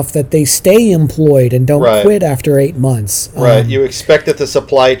well enough that they stay employed and don't quit after 8 months. Right. You expect that the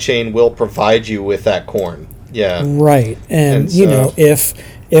supply chain will provide you with that corn. Yeah. Right. And so,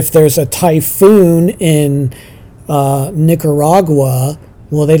 if there's a typhoon in Nicaragua,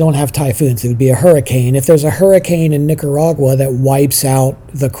 well, they don't have typhoons. It would be a hurricane. If there's a hurricane in Nicaragua that wipes out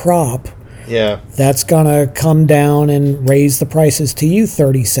the crop, Yeah. That's going to come down and raise the prices to you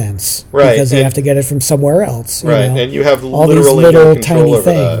 30 cents. Right. Because you have to get it from somewhere else. Right. You know? And you have all literally these little no control tiny over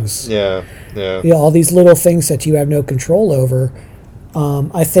things. that. Yeah. Yeah, all these little things that you have no control over.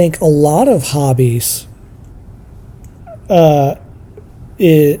 I think a lot of hobbies,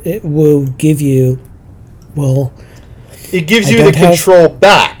 it will give you, it gives you the control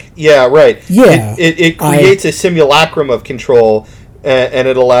back. Yeah, right. Yeah. It creates a simulacrum of control, and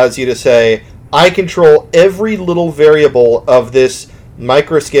it allows you to say, I control every little variable of this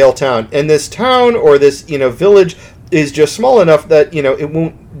micro-scale town. And this town or this, village is just small enough that, it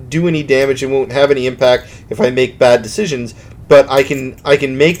won't do any damage, it won't have any impact if I make bad decisions, but I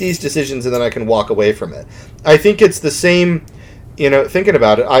can make these decisions and then I can walk away from it. I think it's the same, thinking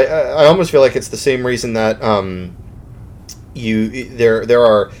about it, I almost feel like it's the same reason that there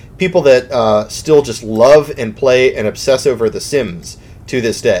are people that still just love and play and obsess over The Sims to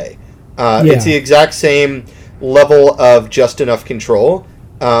this day. It's the exact same level of just enough control.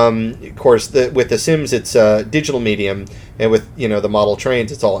 Of course, with The Sims, it's a digital medium, and with the model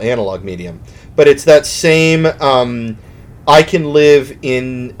trains, it's all analog medium. But it's that same. I can live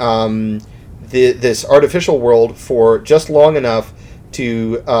in this artificial world for just long enough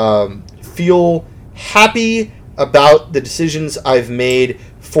to feel happy about the decisions I've made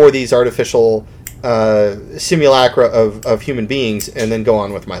for these artificial simulacra of human beings, and then go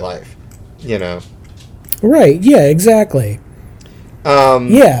on with my life. Right. Yeah. Exactly.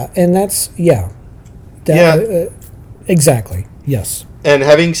 And that's exactly. Yes. And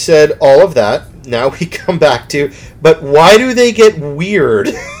having said all of that, now we come back to, but why do they get weird?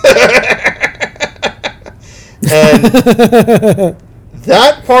 And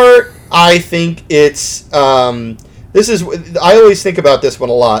that part, I think it's I always think about this one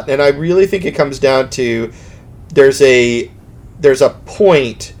a lot, and I really think it comes down to there's a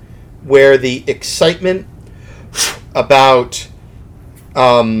point where the excitement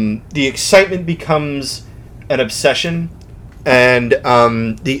becomes an obsession, and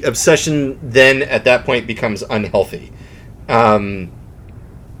the obsession then at that point becomes unhealthy, and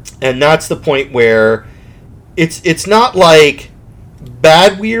that's the point where it's not like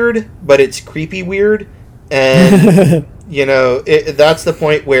bad weird, but it's creepy weird, and that's the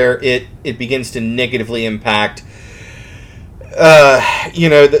point where it begins to negatively impact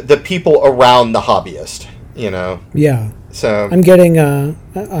the people around the hobbyist. Yeah. So I'm getting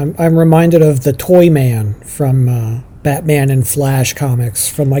I'm reminded of the Toy Man from Batman and Flash comics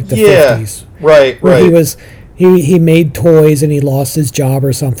from like the 50s. Right. He made toys and he lost his job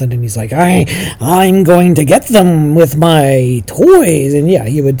or something, and he's like, I'm going to get them with my toys. And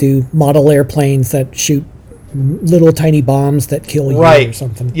he would do model airplanes that shoot little tiny bombs that kill you or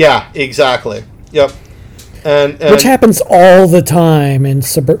something. Yeah, exactly. Yep. And which happens all the time in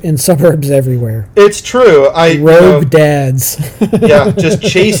suburbs everywhere. It's true. Rogue dads. Yeah, just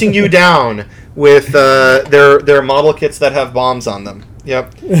chasing you down with their model kits that have bombs on them.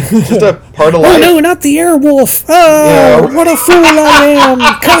 Yep. Just a part of life. Oh no, not the Airwolf. Oh, what a fool I am.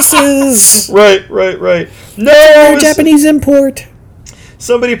 Curses. Right. No, Japanese import.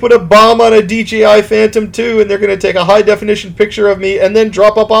 Somebody put a bomb on a DJI Phantom 2, and they're going to take a high-definition picture of me and then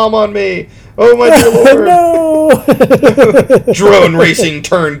drop a bomb on me. Oh, my dear Lord. No! Drone racing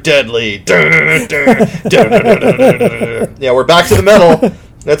turned deadly. Yeah, we're back to the metal.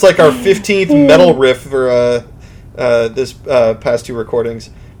 That's like our 15th metal riff for this past two recordings.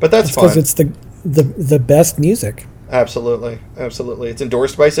 But that's fine. Because it's the best music. Absolutely. It's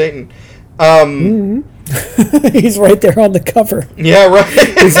endorsed by Satan. He's right there on the cover. Yeah, right.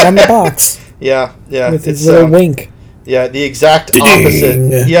 He's on the box. Yeah. With his little wink. Yeah, the exact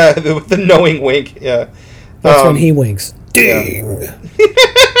opposite. Yeah, with the knowing wink. Yeah. That's when he winks. Ding. Yeah.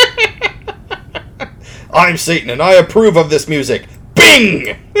 I'm Satan, and I approve of this music.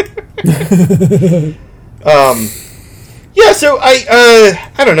 Bing. Yeah. So I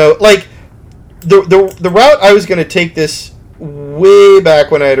don't know. Like the route I was going to take this way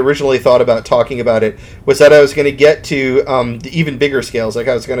back when I had originally thought about talking about it was that I was going to get to the even bigger scales. Like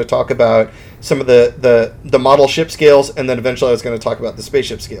I was going to talk about some of the model ship scales, and then eventually I was going to talk about the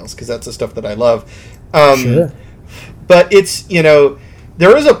spaceship scales, because that's the stuff that I love. Sure. But it's,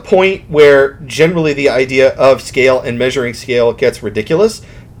 there is a point where generally the idea of scale and measuring scale gets ridiculous,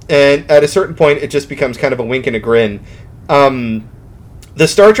 and at a certain point it just becomes kind of a wink and a grin. The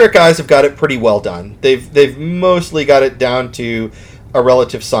Star Trek guys have got it pretty well done. They've mostly got it down to a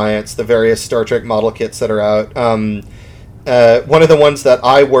relative science, the various Star Trek model kits that are out. One of the ones that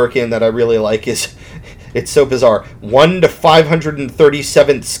I work in that I really like is, it's so bizarre, 1 to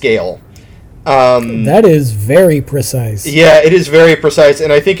 537th scale. That is very precise. Yeah, it is very precise,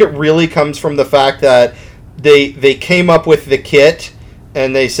 and I think it really comes from the fact that they came up with the kit,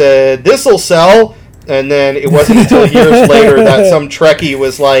 and they said, this'll sell, and then it wasn't until years later that some Trekkie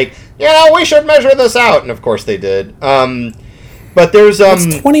was like, yeah, we should measure this out, and of course they did. But there's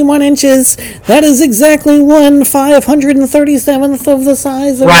It's 21 inches. That is exactly 1/537th of the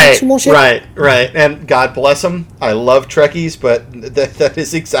size of an actual ship. Right. And God bless them. I love Trekkies, but that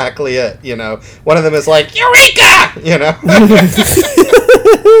is exactly it. You know, one of them is like Eureka. You know,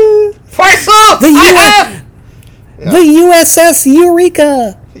 the USS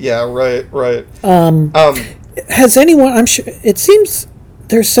Eureka. Yeah, right. Has anyone? I'm sure it seems.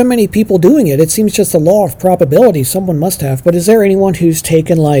 There's so many people doing it. It seems just a law of probability. Someone must have. But is there anyone who's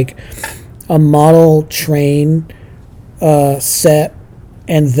taken like a model train set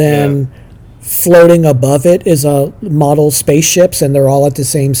and then floating above it is a model spaceships and they're all at the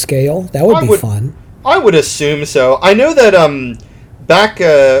same scale? That would be fun. I would assume so. I know that back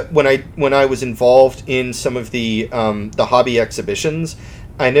when I was involved in some of the hobby exhibitions,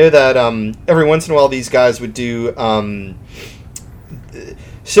 I know that every once in a while these guys would do.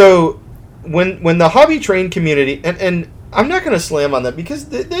 So when the hobby train community, and I'm not going to slam on them because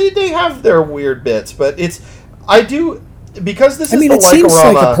they have their weird bits, but because this is the Like-O-Rama. It seems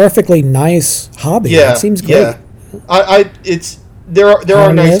like a perfectly nice hobby. Yeah, it seems great. Yeah. There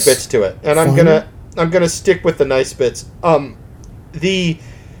are nice bits to it, and I'm gonna stick with the nice bits. No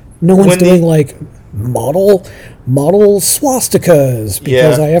one's doing like model swastikas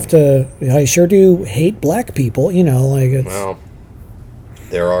because I sure do hate black people. You know, like it's. Well,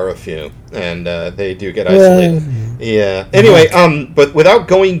 there are a few, and they do get isolated. Yeah. Anyway, but without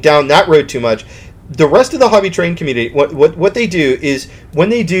going down that road too much, the rest of the hobby train community, what they do is when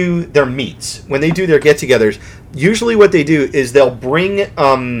they do their meets, when they do their get-togethers, usually what they do is they will bring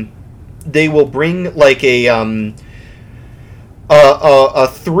like a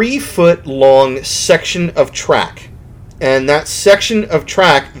 3-foot long section of track, and that section of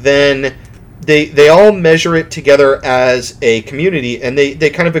track then. They all measure it together as a community, and they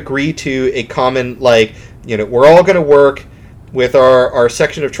kind of agree to a common, like, you know, we're all going to work with our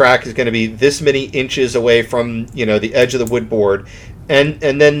section of track is going to be this many inches away from, you know, the edge of the wood board. And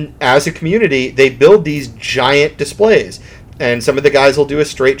then as a community, they build these giant displays. And some of the guys will do a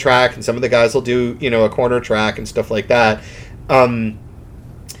straight track, and some of the guys will do, you know, a corner track and stuff like that. And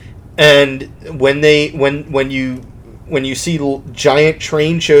when you see giant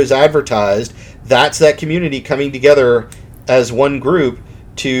train shows advertised, that's that community coming together as one group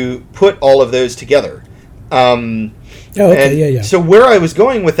to put all of those together. So where I was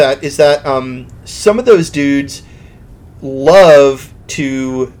going with that is that some of those dudes love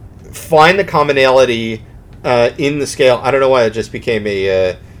to find the commonality in the scale. I don't know why it just became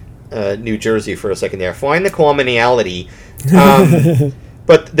a New Jersey for a second there. Find the commonality.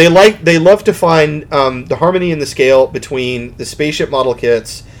 But they love to find the harmony in the scale between the spaceship model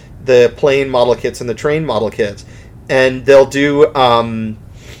kits, the plane model kits, and the train model kits, and they'll do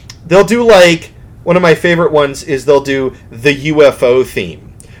like one of my favorite ones is they'll do the UFO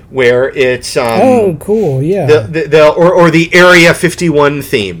theme, where it's cool, yeah, or the Area 51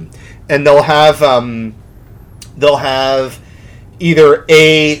 theme, and they'll have either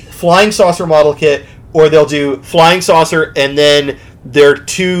a flying saucer model kit, or they'll do flying saucer and then their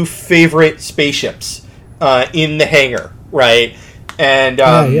 2 favorite spaceships in the hangar, right? And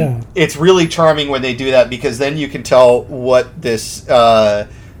it's really charming when they do that, because then you can tell what this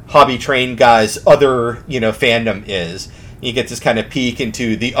hobby train guy's other, you know, fandom is. You get this kind of peek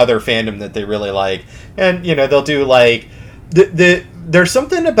into the other fandom that they really like. And, you know, they'll do like there's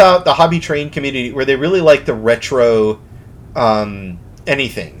something about the hobby train community where they really like the retro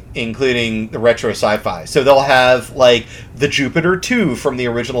anything, including the retro sci-fi. So they'll have like the Jupiter 2 from the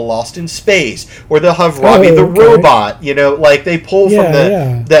original Lost in Space, or they'll have Robbie the Robot, you know, like they pull from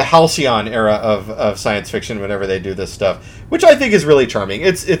the Halcyon era of science fiction whenever they do this stuff, which I think is really charming.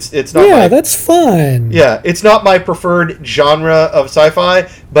 It's not that's fun. Yeah, it's not my preferred genre of sci-fi,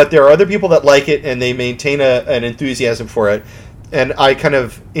 but there are other people that like it and they maintain an enthusiasm for it, and I kind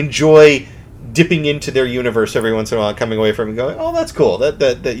of enjoy dipping into their universe every once in a while, coming away from it and going, oh, that's cool.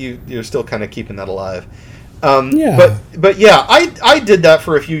 That you're still kind of keeping that alive. But yeah, I did that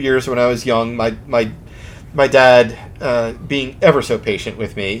for a few years when I was young. My dad, being ever so patient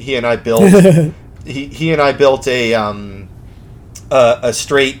with me, he and I built he and I built a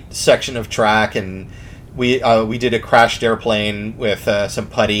straight section of track, and we did a crashed airplane with some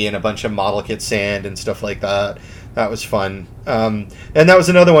putty and a bunch of model kit sand and stuff like that. That was fun. And that was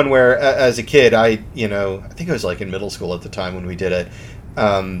another one where, as a kid, I think I was like in middle school at the time when we did it.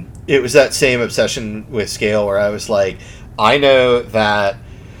 it was that same obsession with scale where I was like, I know that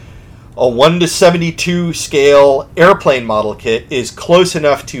a 1:72 scale airplane model kit is close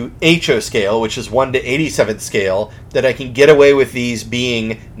enough to HO scale, which is 1:87 scale, that I can get away with these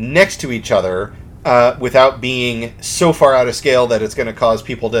being next to each other without being so far out of scale that it's going to cause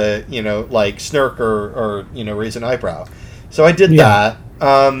people to, like snirk or raise an eyebrow. So I did that.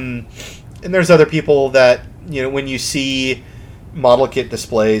 And there's other people that, when you see model kit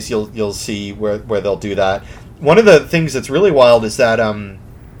displays, you'll see where they'll do that. One of the things that's really wild is that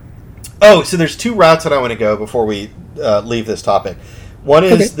so there's two routes that I want to go before we leave this topic. One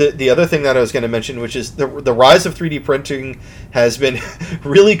is the other thing that I was going to mention, which is the rise of 3D printing has been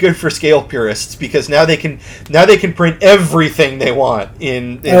really good for scale purists, because now they can print everything they want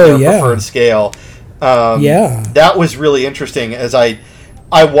in their preferred scale. That was really interesting as I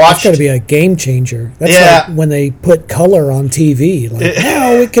watched. That's got to be a game changer. That's like when they put color on TV. Like,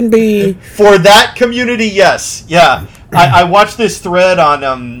 now it can be for that community. Yes, yeah. I watched this thread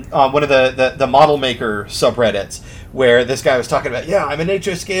on one of the model maker subreddits where this guy was talking about, I'm an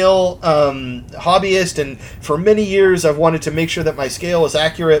HO scale hobbyist, and for many years I've wanted to make sure that my scale is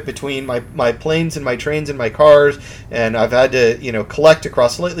accurate between my planes and my trains and my cars, and I've had to collect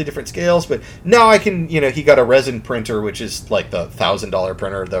across slightly different scales, but now I can, he got a resin printer, which is like the $1,000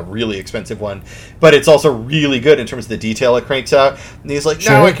 printer, the really expensive one, but it's also really good in terms of the detail it cranks out, and he's like,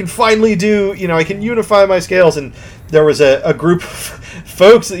 now I can finally do, I can unify my scales. And there was a group of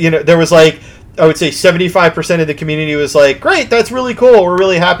folks, there was like, I would say 75% of the community was like, great, that's really cool, we're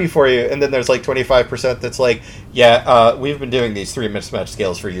really happy for you. And then there's like 25% that's like, we've been doing these 3 mismatched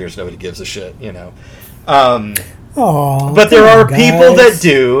scales for years, nobody gives a shit, But there are people that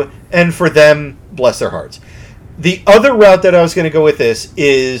do, and for them, bless their hearts. The other route that I was going to go with this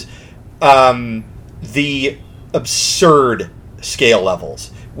is the absurd scale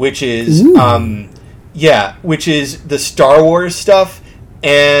levels, which is which is the Star Wars stuff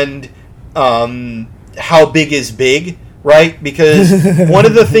and how big is big, right? Because one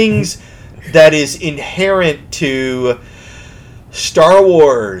of the things that is inherent to Star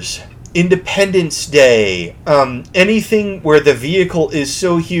Wars, Independence Day, anything where the vehicle is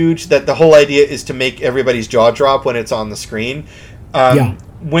so huge that the whole idea is to make everybody's jaw drop when it's on the screen.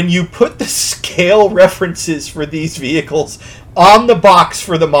 When you put the scale references for these vehicles on the box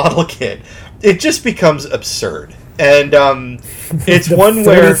for the model kit, it just becomes absurd. And it's one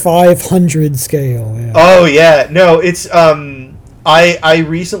where 3500 scale. Yeah. Oh yeah, no, it's I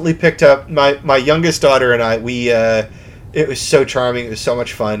recently picked up my youngest daughter and I. It was so charming. It was so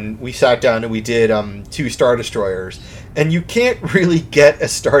much fun. We sat down and we did 2 Star Destroyers. And you can't really get a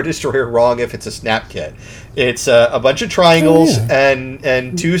Star Destroyer wrong if it's a snap kit. It's a bunch of triangles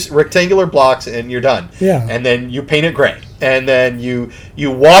and 2 rectangular blocks, and you're done. Yeah. And then you paint it gray. And then you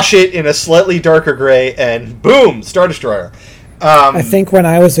wash it in a slightly darker gray, and boom, Star Destroyer. I think when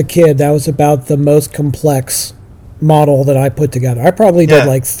I was a kid, that was about the most complex model that I put together. I probably did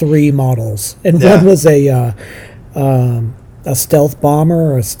like 3 models. And one was a stealth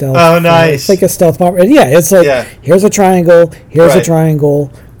bomber or a stealth. Oh, nice! It's like a stealth bomber. And it's like here's a triangle, here's a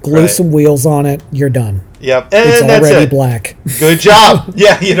triangle. Glue some wheels on it. You're done. Yep, and it's that's already it. Black. Good job.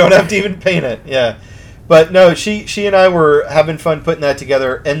 You don't have to even paint it. Yeah, but no, she and I were having fun putting that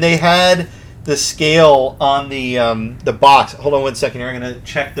together, and they had the scale on the box. Hold on one second here. I'm going to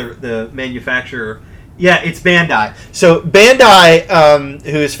check the manufacturer. Yeah, it's Bandai. So Bandai,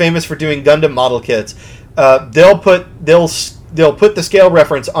 who is famous for doing Gundam model kits. They'll put the scale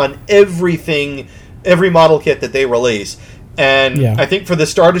reference on everything, every model kit that they release, and I think for the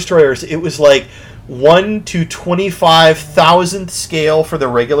Star Destroyers it was like 1 to 25,000th scale for the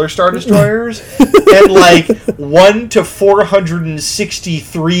regular Star Destroyers, and like 1 to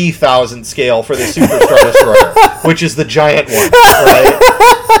 463,000th scale for the Super Star Destroyer, which is the giant one, right?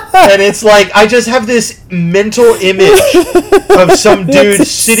 And it's like, I just have this mental image of some dude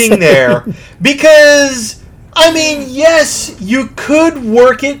sitting there, because, I mean, yes, you could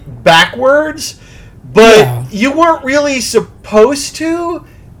work it backwards, but you weren't really supposed to,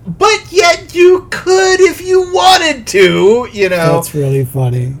 but yet you could if you wanted to, That's really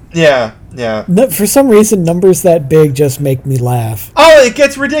funny. Yeah. No, for some reason, numbers that big just make me laugh. Oh, it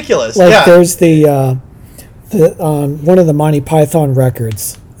gets ridiculous. Like, there's the one of the Monty Python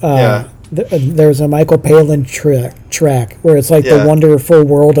records. There's a Michael Palin track where it's like the wonderful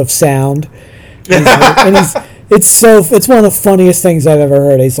world of sound. It's one of the funniest things I've ever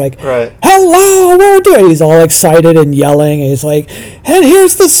heard. He's like, hello, we're doing. He's all excited and yelling. And he's like, and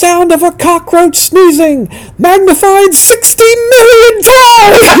here's the sound of a cockroach sneezing, magnified 60 million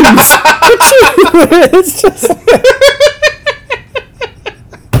times. It's just.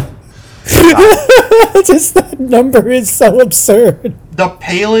 Just that number is so absurd. The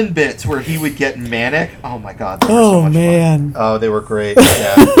Palin bits where he would get manic. Oh my god. They were Oh so much man. fun. Oh, they were great.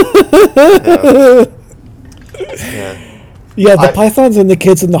 Yeah. Yeah. Yeah, the Pythons and the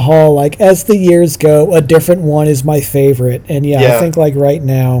Kids in the Hall, like, as the years go, a different one is my favorite. And I think, like, right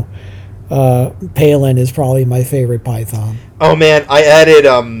now, Palin is probably my favorite Python. Oh, man, I added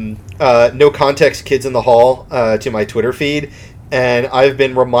No Context Kids in the Hall to my Twitter feed, and I've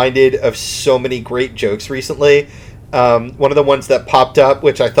been reminded of so many great jokes recently. One of the ones that popped up,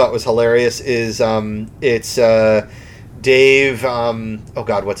 which I thought was hilarious, is it's Dave, oh,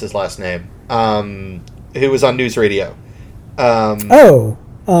 God, what's his last name? Who was on News Radio.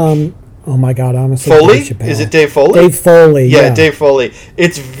 Oh my God! Honestly, Foley? Is it Dave Foley? Dave Foley. Yeah, Dave Foley.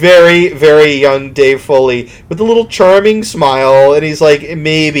 It's very, very young Dave Foley with a little charming smile, and he's like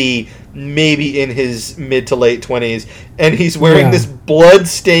maybe in his mid to late 20s, and he's wearing this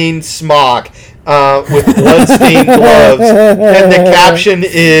blood-stained smock with blood-stained gloves, and the caption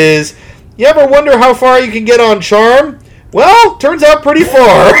is, "You ever wonder how far you can get on charm? Well, turns out pretty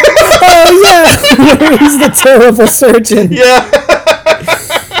far." Oh yeah, he's the terrible surgeon. Yeah.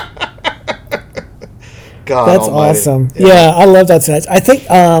 God, that's almighty. Awesome. Yeah, I love that sketch. I think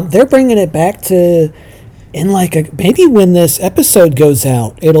they're bringing it back to maybe when this episode goes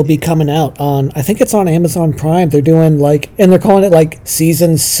out, it'll be coming out on. I think it's on Amazon Prime. They're doing and they're calling it like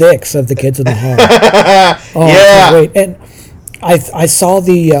season 6 of the Kids in the Hall. Oh, yeah, great. And I saw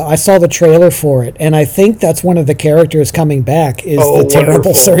the trailer for it, and I think that's one of the characters coming back is the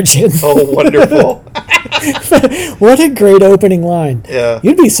terrible surgeon. Oh, wonderful. What a great opening line. Yeah.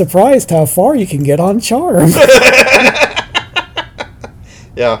 You'd be surprised how far you can get on charm.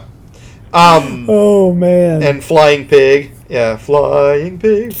 Yeah. Oh, man. And Flying Pig. Yeah, Flying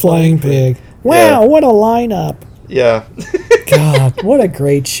Pig. Flying Pig. Wow, what a lineup. Yeah. God, what a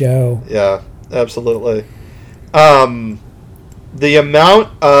great show. Yeah, absolutely. The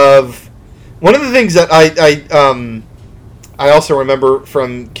amount of... One of the things that I also remember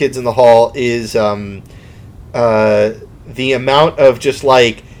from Kids in the Hall is the amount of just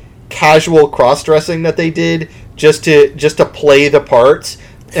like casual cross-dressing that they did just to play the parts,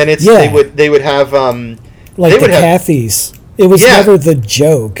 and it's they would have like the Cathys. It was never the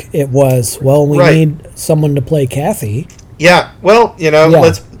joke. It was we need someone to play Kathy. Yeah. Well,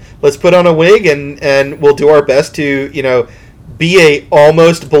 let's put on a wig and we'll do our best to be a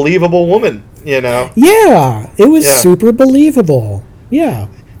almost believable woman. Yeah, it was super believable. Yeah.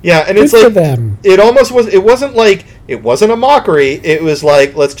 Yeah, and Good it's like for them. It almost was. It wasn't like it wasn't a mockery. It was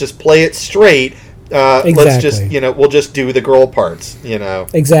like, let's just play it straight. Exactly. Let's just we'll just do the girl parts.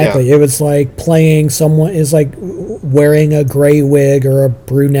 Exactly. Yeah. It was like playing someone is like wearing a gray wig or a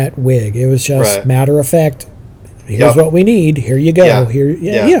brunette wig. It was just matter of fact. Here's what we need. Here you go. Yeah.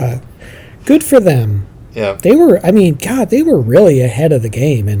 Here. Good for them. Yeah. They were. I mean, God, they were really ahead of the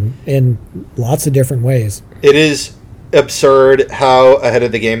game in lots of different ways. It is absurd how ahead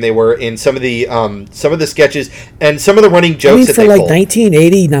of the game they were in some of the sketches and some of the running jokes that for they like pulled.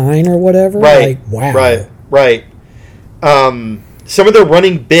 1989 or whatever. Right. Like, wow. Right. Some of the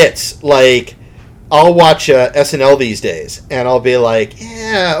running bits, like I'll watch SNL these days and I'll be like,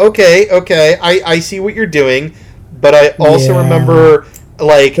 yeah, okay, I see what you're doing, but I also remember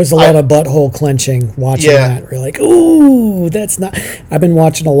like there's a lot of butthole clenching watching that. We're like, ooh, that's not. I've been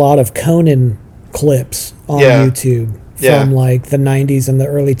watching a lot of Conan clips on YouTube from like the 90s and the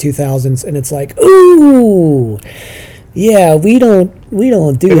early 2000s, and it's like, ooh, yeah, we don't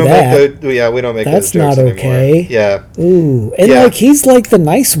do that. We don't make that's those jokes not okay. Anymore. Yeah. Ooh, and like he's like the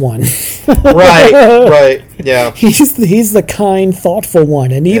nice one. right. Yeah. He's the kind, thoughtful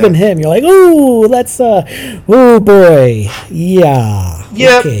one, and even him, you're like, ooh, that's oh boy, yeah.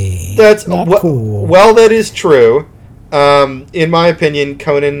 Okay. That's not cool. Well, that is true. In my opinion,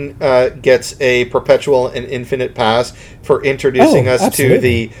 Conan gets a perpetual and infinite pass for introducing us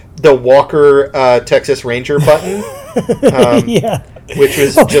absolutely. to the Walker Texas Ranger button. Which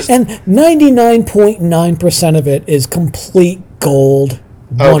was just... And 99.9% of it is complete gold,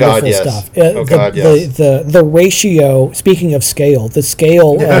 wonderful stuff. The ratio, speaking of scale, the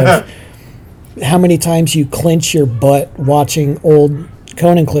scale of how many times you clench your butt watching old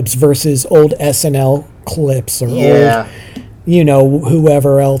Conan clips versus old SNL clips or old,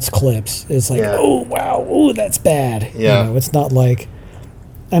 whoever else clips is like, oh, wow, oh, that's bad. Yeah. It's not like...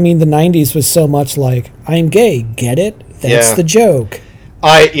 I mean, the 90s was so much like, I'm gay, get it? That's the joke.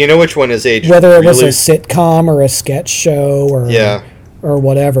 You know which one is aged whether it was really... a sitcom or a sketch show or or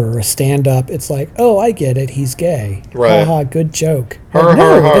whatever, or stand-up, it's like, oh, I get it, he's gay. Right. Haha, good joke. Har,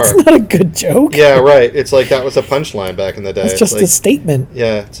 har, har. It's not a good joke. Yeah, right. It's like that was a punchline back in the day. It's just like, a statement.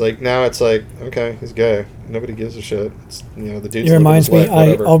 Yeah, it's like, now it's like, okay, he's gay. Nobody gives a shit. It's, the dude's It reminds me,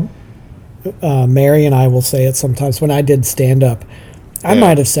 whatever. Mary and I will say it sometimes when I did stand-up. I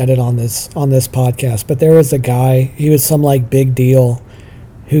might have said it on this podcast, but there was a guy, he was some like big deal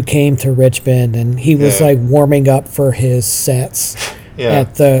who came to Richmond, and he was like warming up for his sets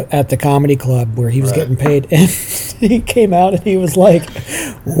at the comedy club where he was getting paid, and he came out and he was like,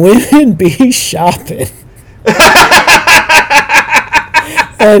 "Women be shopping."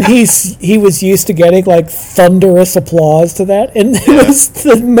 And he was used to getting like thunderous applause to that, and it was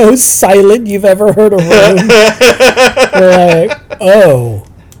the most silent you've ever heard a room. We're like, oh.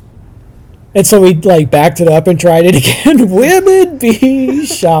 And so we like backed it up and tried it again. Women be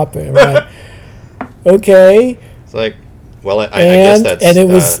shopping. Right? Okay. It's like, well, I guess that's and it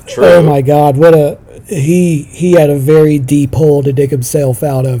was true. Oh my God, what a he had a very deep hole to dig himself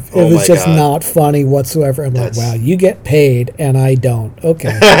out of. It was just not funny whatsoever. I'm like, wow, you get paid and I don't.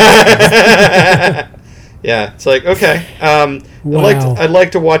 Okay. Yeah, it's like, okay. Wow. I'd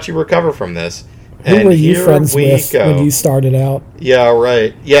like to watch you recover from this. Who were you friends with when you started out? Yeah,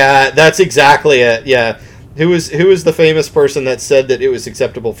 right. Yeah, that's exactly it. Yeah. Who was the famous person that said that it was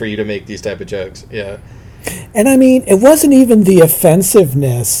acceptable for you to make these type of jokes? Yeah. And I mean, it wasn't even the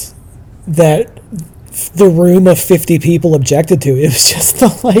offensiveness that the room of 50 people objected to. It was just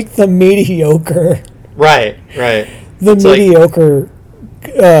the mediocre. Right. The it's mediocre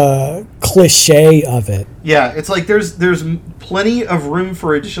cliche of it. Yeah, it's like there's plenty of room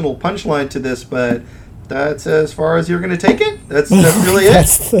for additional punchline to this, but that's as far as you're going to take it? That's really it?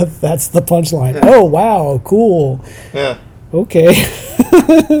 That's the punchline. Yeah. Oh, wow, cool. Yeah. Okay.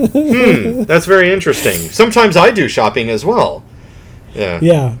 That's very interesting. Sometimes I do shopping as well. Yeah.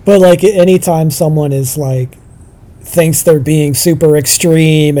 Yeah, but like anytime someone is like thinks they're being super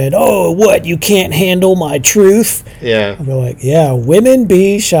extreme and oh, what, you can't handle my truth? Yeah. I'll be like, yeah, women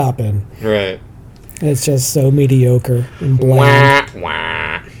be shopping. Right. It's just so mediocre and bland. Wah,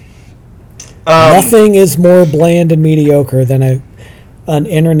 wah. Nothing is more bland and mediocre than an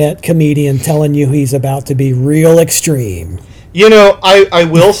internet comedian telling you he's about to be real extreme. I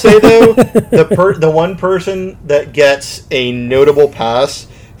will say though, the one person that gets a notable pass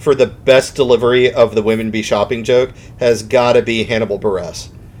for the best delivery of the women be shopping joke has got to be Hannibal Buress.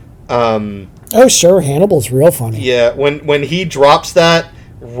 Oh sure, Hannibal's real funny. Yeah, when he drops that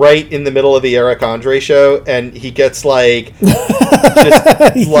right in the middle of the Eric Andre show, and he gets like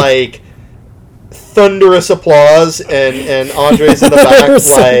just like thunderous applause, and Andre's in the back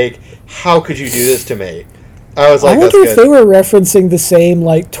like, how could you do this to me? I was like, I wonder if they were referencing the same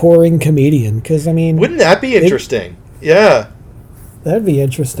like touring comedian, because I mean, wouldn't that be interesting? Yeah, that'd be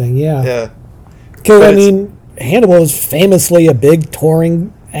interesting. Yeah, yeah. Because I mean, Hannibal was famously a big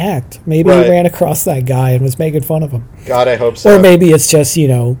touring act. Maybe he ran across that guy and was making fun of him. God, I hope so. Or maybe it's just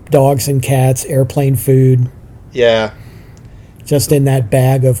dogs and cats, airplane food. Yeah. Just in that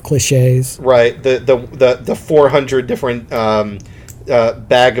bag of cliches. Right. The 400 different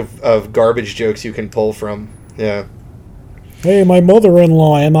bag of garbage jokes you can pull from. Yeah. Hey, my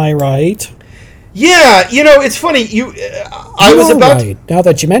mother-in-law, am I right? Yeah, it's funny. I was about right, now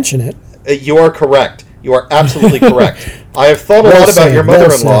that you mention it. You are correct. You are absolutely correct. I have thought a lot about your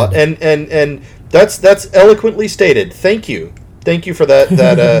mother-in-law, and that's eloquently stated. Thank you for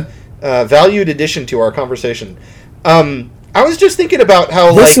that valued addition to our conversation. I was just thinking about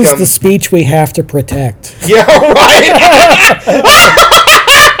how this is the speech we have to protect. Yeah, right.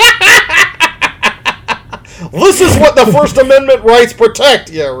 This is what the First Amendment rights protect.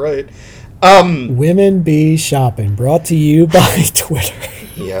 Yeah, right. Women be shopping. Brought to you by Twitter.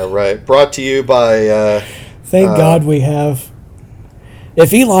 Yeah, right. Brought to you by. Thank God we have.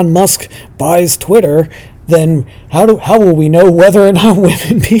 If Elon Musk buys Twitter, then how will we know whether or not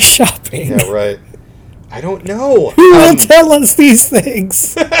women be shopping? Yeah, right. I don't know. Who will tell us these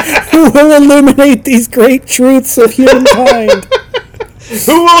things? Who will illuminate these great truths of humankind?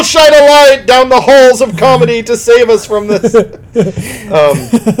 Who will shine a light down the halls of comedy to save us from this?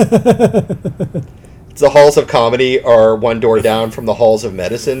 The halls of comedy are one door down from the halls of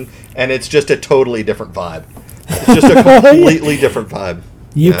medicine, and it's just a totally different vibe. It's just a completely different vibe.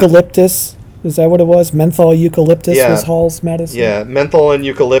 Eucalyptus? Is that what it was? Menthol eucalyptus was halls medicine? Yeah, menthol and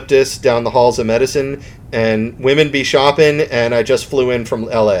eucalyptus down the halls of medicine, and women be shopping, and I just flew in from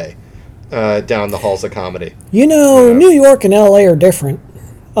L.A. Down the halls of comedy. New York and L.A. are different.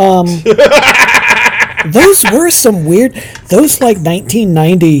 Those were some weird... Those,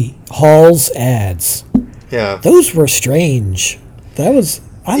 1990 halls ads. Yeah. Those were strange. I liked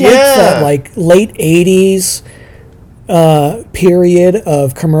that like late 80s period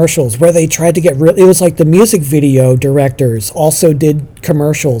of commercials where they tried to get it was like the music video directors also did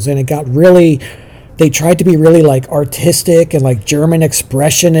commercials, and it got really, they tried to be really like artistic and like German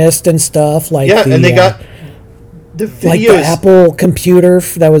expressionist and stuff, like and they got the videos, like the Apple computer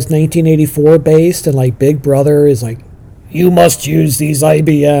that was 1984 based, and like Big Brother is like, you must use these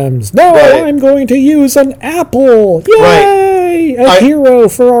IBMs. No, I'm going to use an Apple. Yay! A hero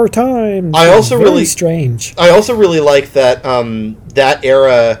for our time. I also really strange. I also really like that that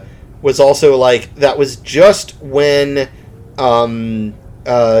era was also like, that was just when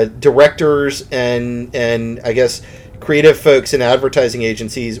directors and I guess creative folks and advertising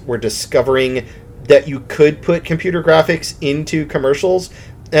agencies were discovering that you could put computer graphics into commercials,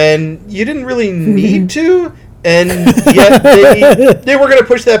 and you didn't really need to. And yet they were going to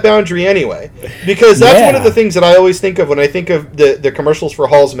push that boundary anyway, because that's one of the things that I always think of when I think of the commercials for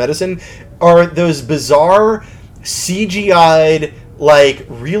Hall's Medicine, are those bizarre CGI'd, like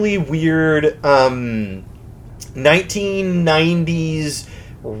really weird 1990s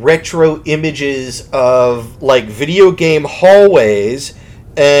retro images of like video game hallways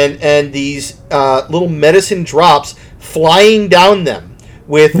and these little medicine drops flying down them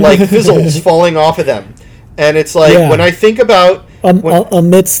with like fizzles falling off of them. And it's like, when I think about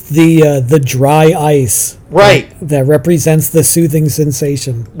amidst the dry ice, right, that represents the soothing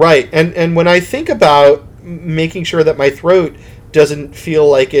sensation, right, and when I think about making sure that my throat doesn't feel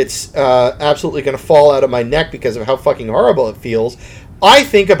like it's absolutely going to fall out of my neck because of how fucking horrible it feels, I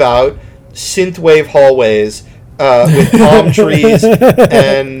think about synthwave hallways with palm trees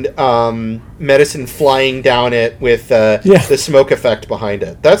and medicine flying down it with the smoke effect behind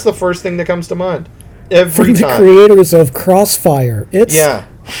it. That's the first thing that comes to mind. Every From time. The creators of Crossfire. It's the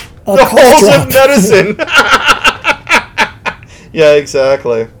halls of medicine. Yeah,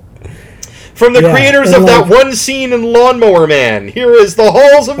 exactly. From the creators of that one scene in Lawnmower Man, here is the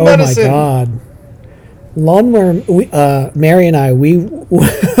halls of medicine. Oh my God. Lawnmower, Mary and I, we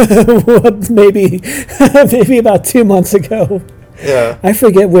maybe about 2 months ago. Yeah. I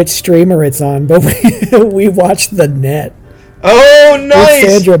forget which streamer it's on, but we watched The Net. Oh, nice!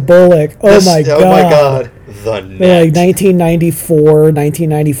 With Sandra Bullock. Oh my God. The Net. Like 1994,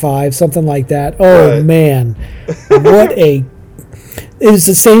 1995, something like that. Oh, man. What a... It was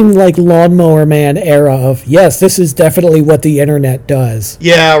the same like Lawnmower Man era of, yes, this is definitely what the internet does.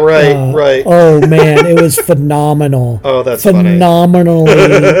 Yeah, right. Oh, man, it was phenomenal. Oh, that's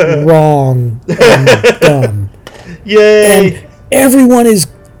phenomenally wrong and dumb. Yay! And everyone is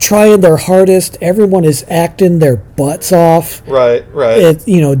trying their hardest. Everyone is acting their butts off. Right.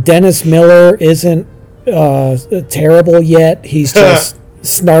 Dennis Miller isn't terrible yet. He's just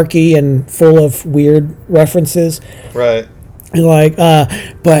snarky and full of weird references. Right. Like, no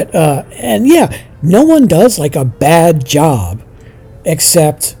one does like a bad job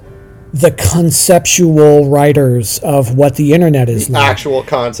except the conceptual writers of what the internet is the like. Actual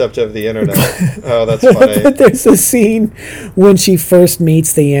concept of the internet. Oh, that's funny. But there's a scene when she first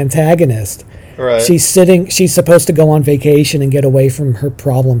meets the antagonist. Right. She's supposed to go on vacation and get away from her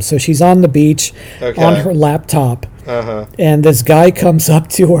problems. So she's on the beach on her laptop. And this guy comes up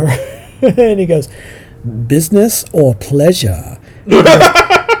to her and he goes, "Business or pleasure?"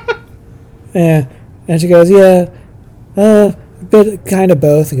 And she goes, but kind of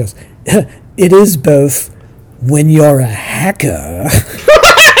both. He goes, "It is both when you're a hacker."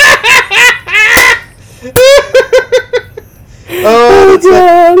 Oh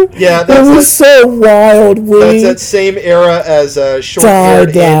God! That was so wild. That's that same era as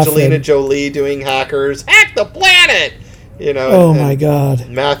short-haired Angelina Jolie doing Hackers. Hack the planet! Oh my God!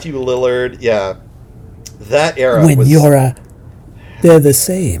 Matthew Lillard. Yeah. That era when they're the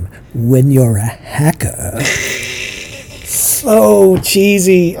same when you're a hacker. So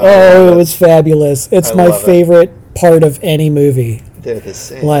cheesy. It was fabulous. It's my favorite part of any movie. They're the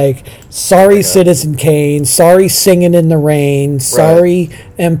same. Like, sorry Citizen Kane, sorry Singing in the Rain, sorry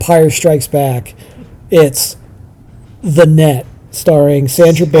Empire Strikes Back. It's The Net, starring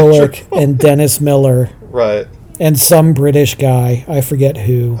Sandra Bullock and Dennis Miller. Right. And some British guy, I forget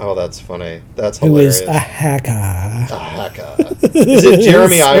who. Oh, that's funny. That's hilarious. Who is a hacker. A hacker. Is it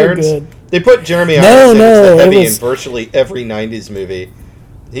Jeremy Irons? Good. They put Jeremy Irons in as the heavy in virtually every 90s movie.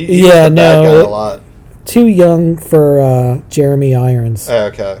 He was the bad guy a lot. Too young for Jeremy Irons.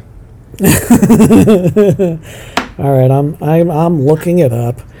 Okay. All right, I'm looking it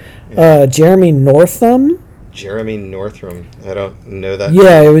up. Jeremy Northam? Jeremy Northam. I don't know that.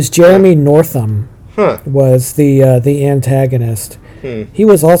 Yeah, it was Jeremy Northam. Was the antagonist. He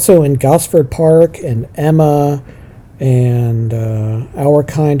was also in Gosford Park and Emma and Our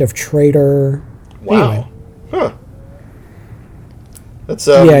Kind of Traitor. Wow. Anyway. Huh. That's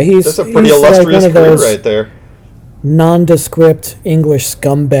he's a pretty he's illustrious like one of career those right there. Nondescript English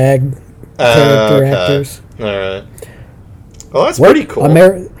scumbag character actors. All right. Well, that's pretty cool.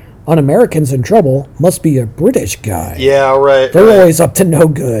 On Americans in Trouble must be a British guy. Yeah, right. They're always up to no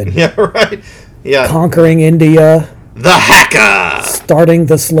good. Yeah, right. Yeah. Conquering India. The hacker! Starting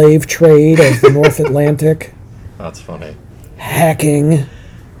the slave trade of the North Atlantic. That's funny. Hacking.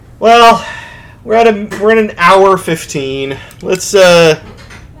 Well, we're at an hour 15. Let's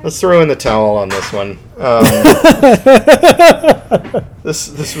throw in the towel on this one.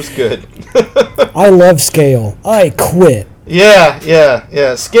 This was good. I love Scale. I quit. Yeah.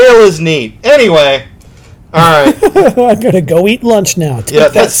 Scale is neat. Anyway, all right. I'm gonna go eat lunch now.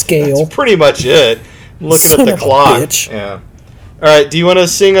 Take that Scale. That's pretty much it. I'm looking Son at the of a clock. bitch. Yeah. All right. Do you want to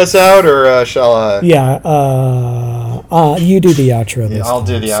sing us out, or shall I? Yeah. You do the outro. Yeah, I'll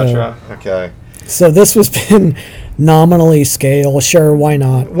do the outro. Okay. So this has been nominally Scale. Sure, why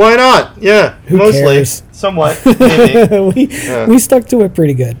not? Why not? Yeah. Who mostly. Cares? Somewhat. Maybe. we stuck to it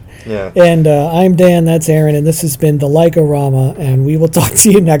pretty good. Yeah. And I'm Dan, that's Aaron, and this has been the Like-O-Rama, and we will talk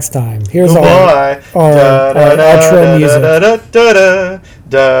to you next time. Here's our outro music.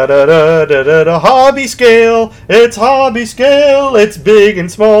 Hobby scale, it's hobby scale, it's big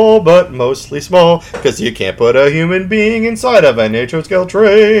and small, but mostly small, because you can't put a human being inside of a nature scale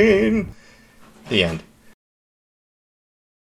train. The end.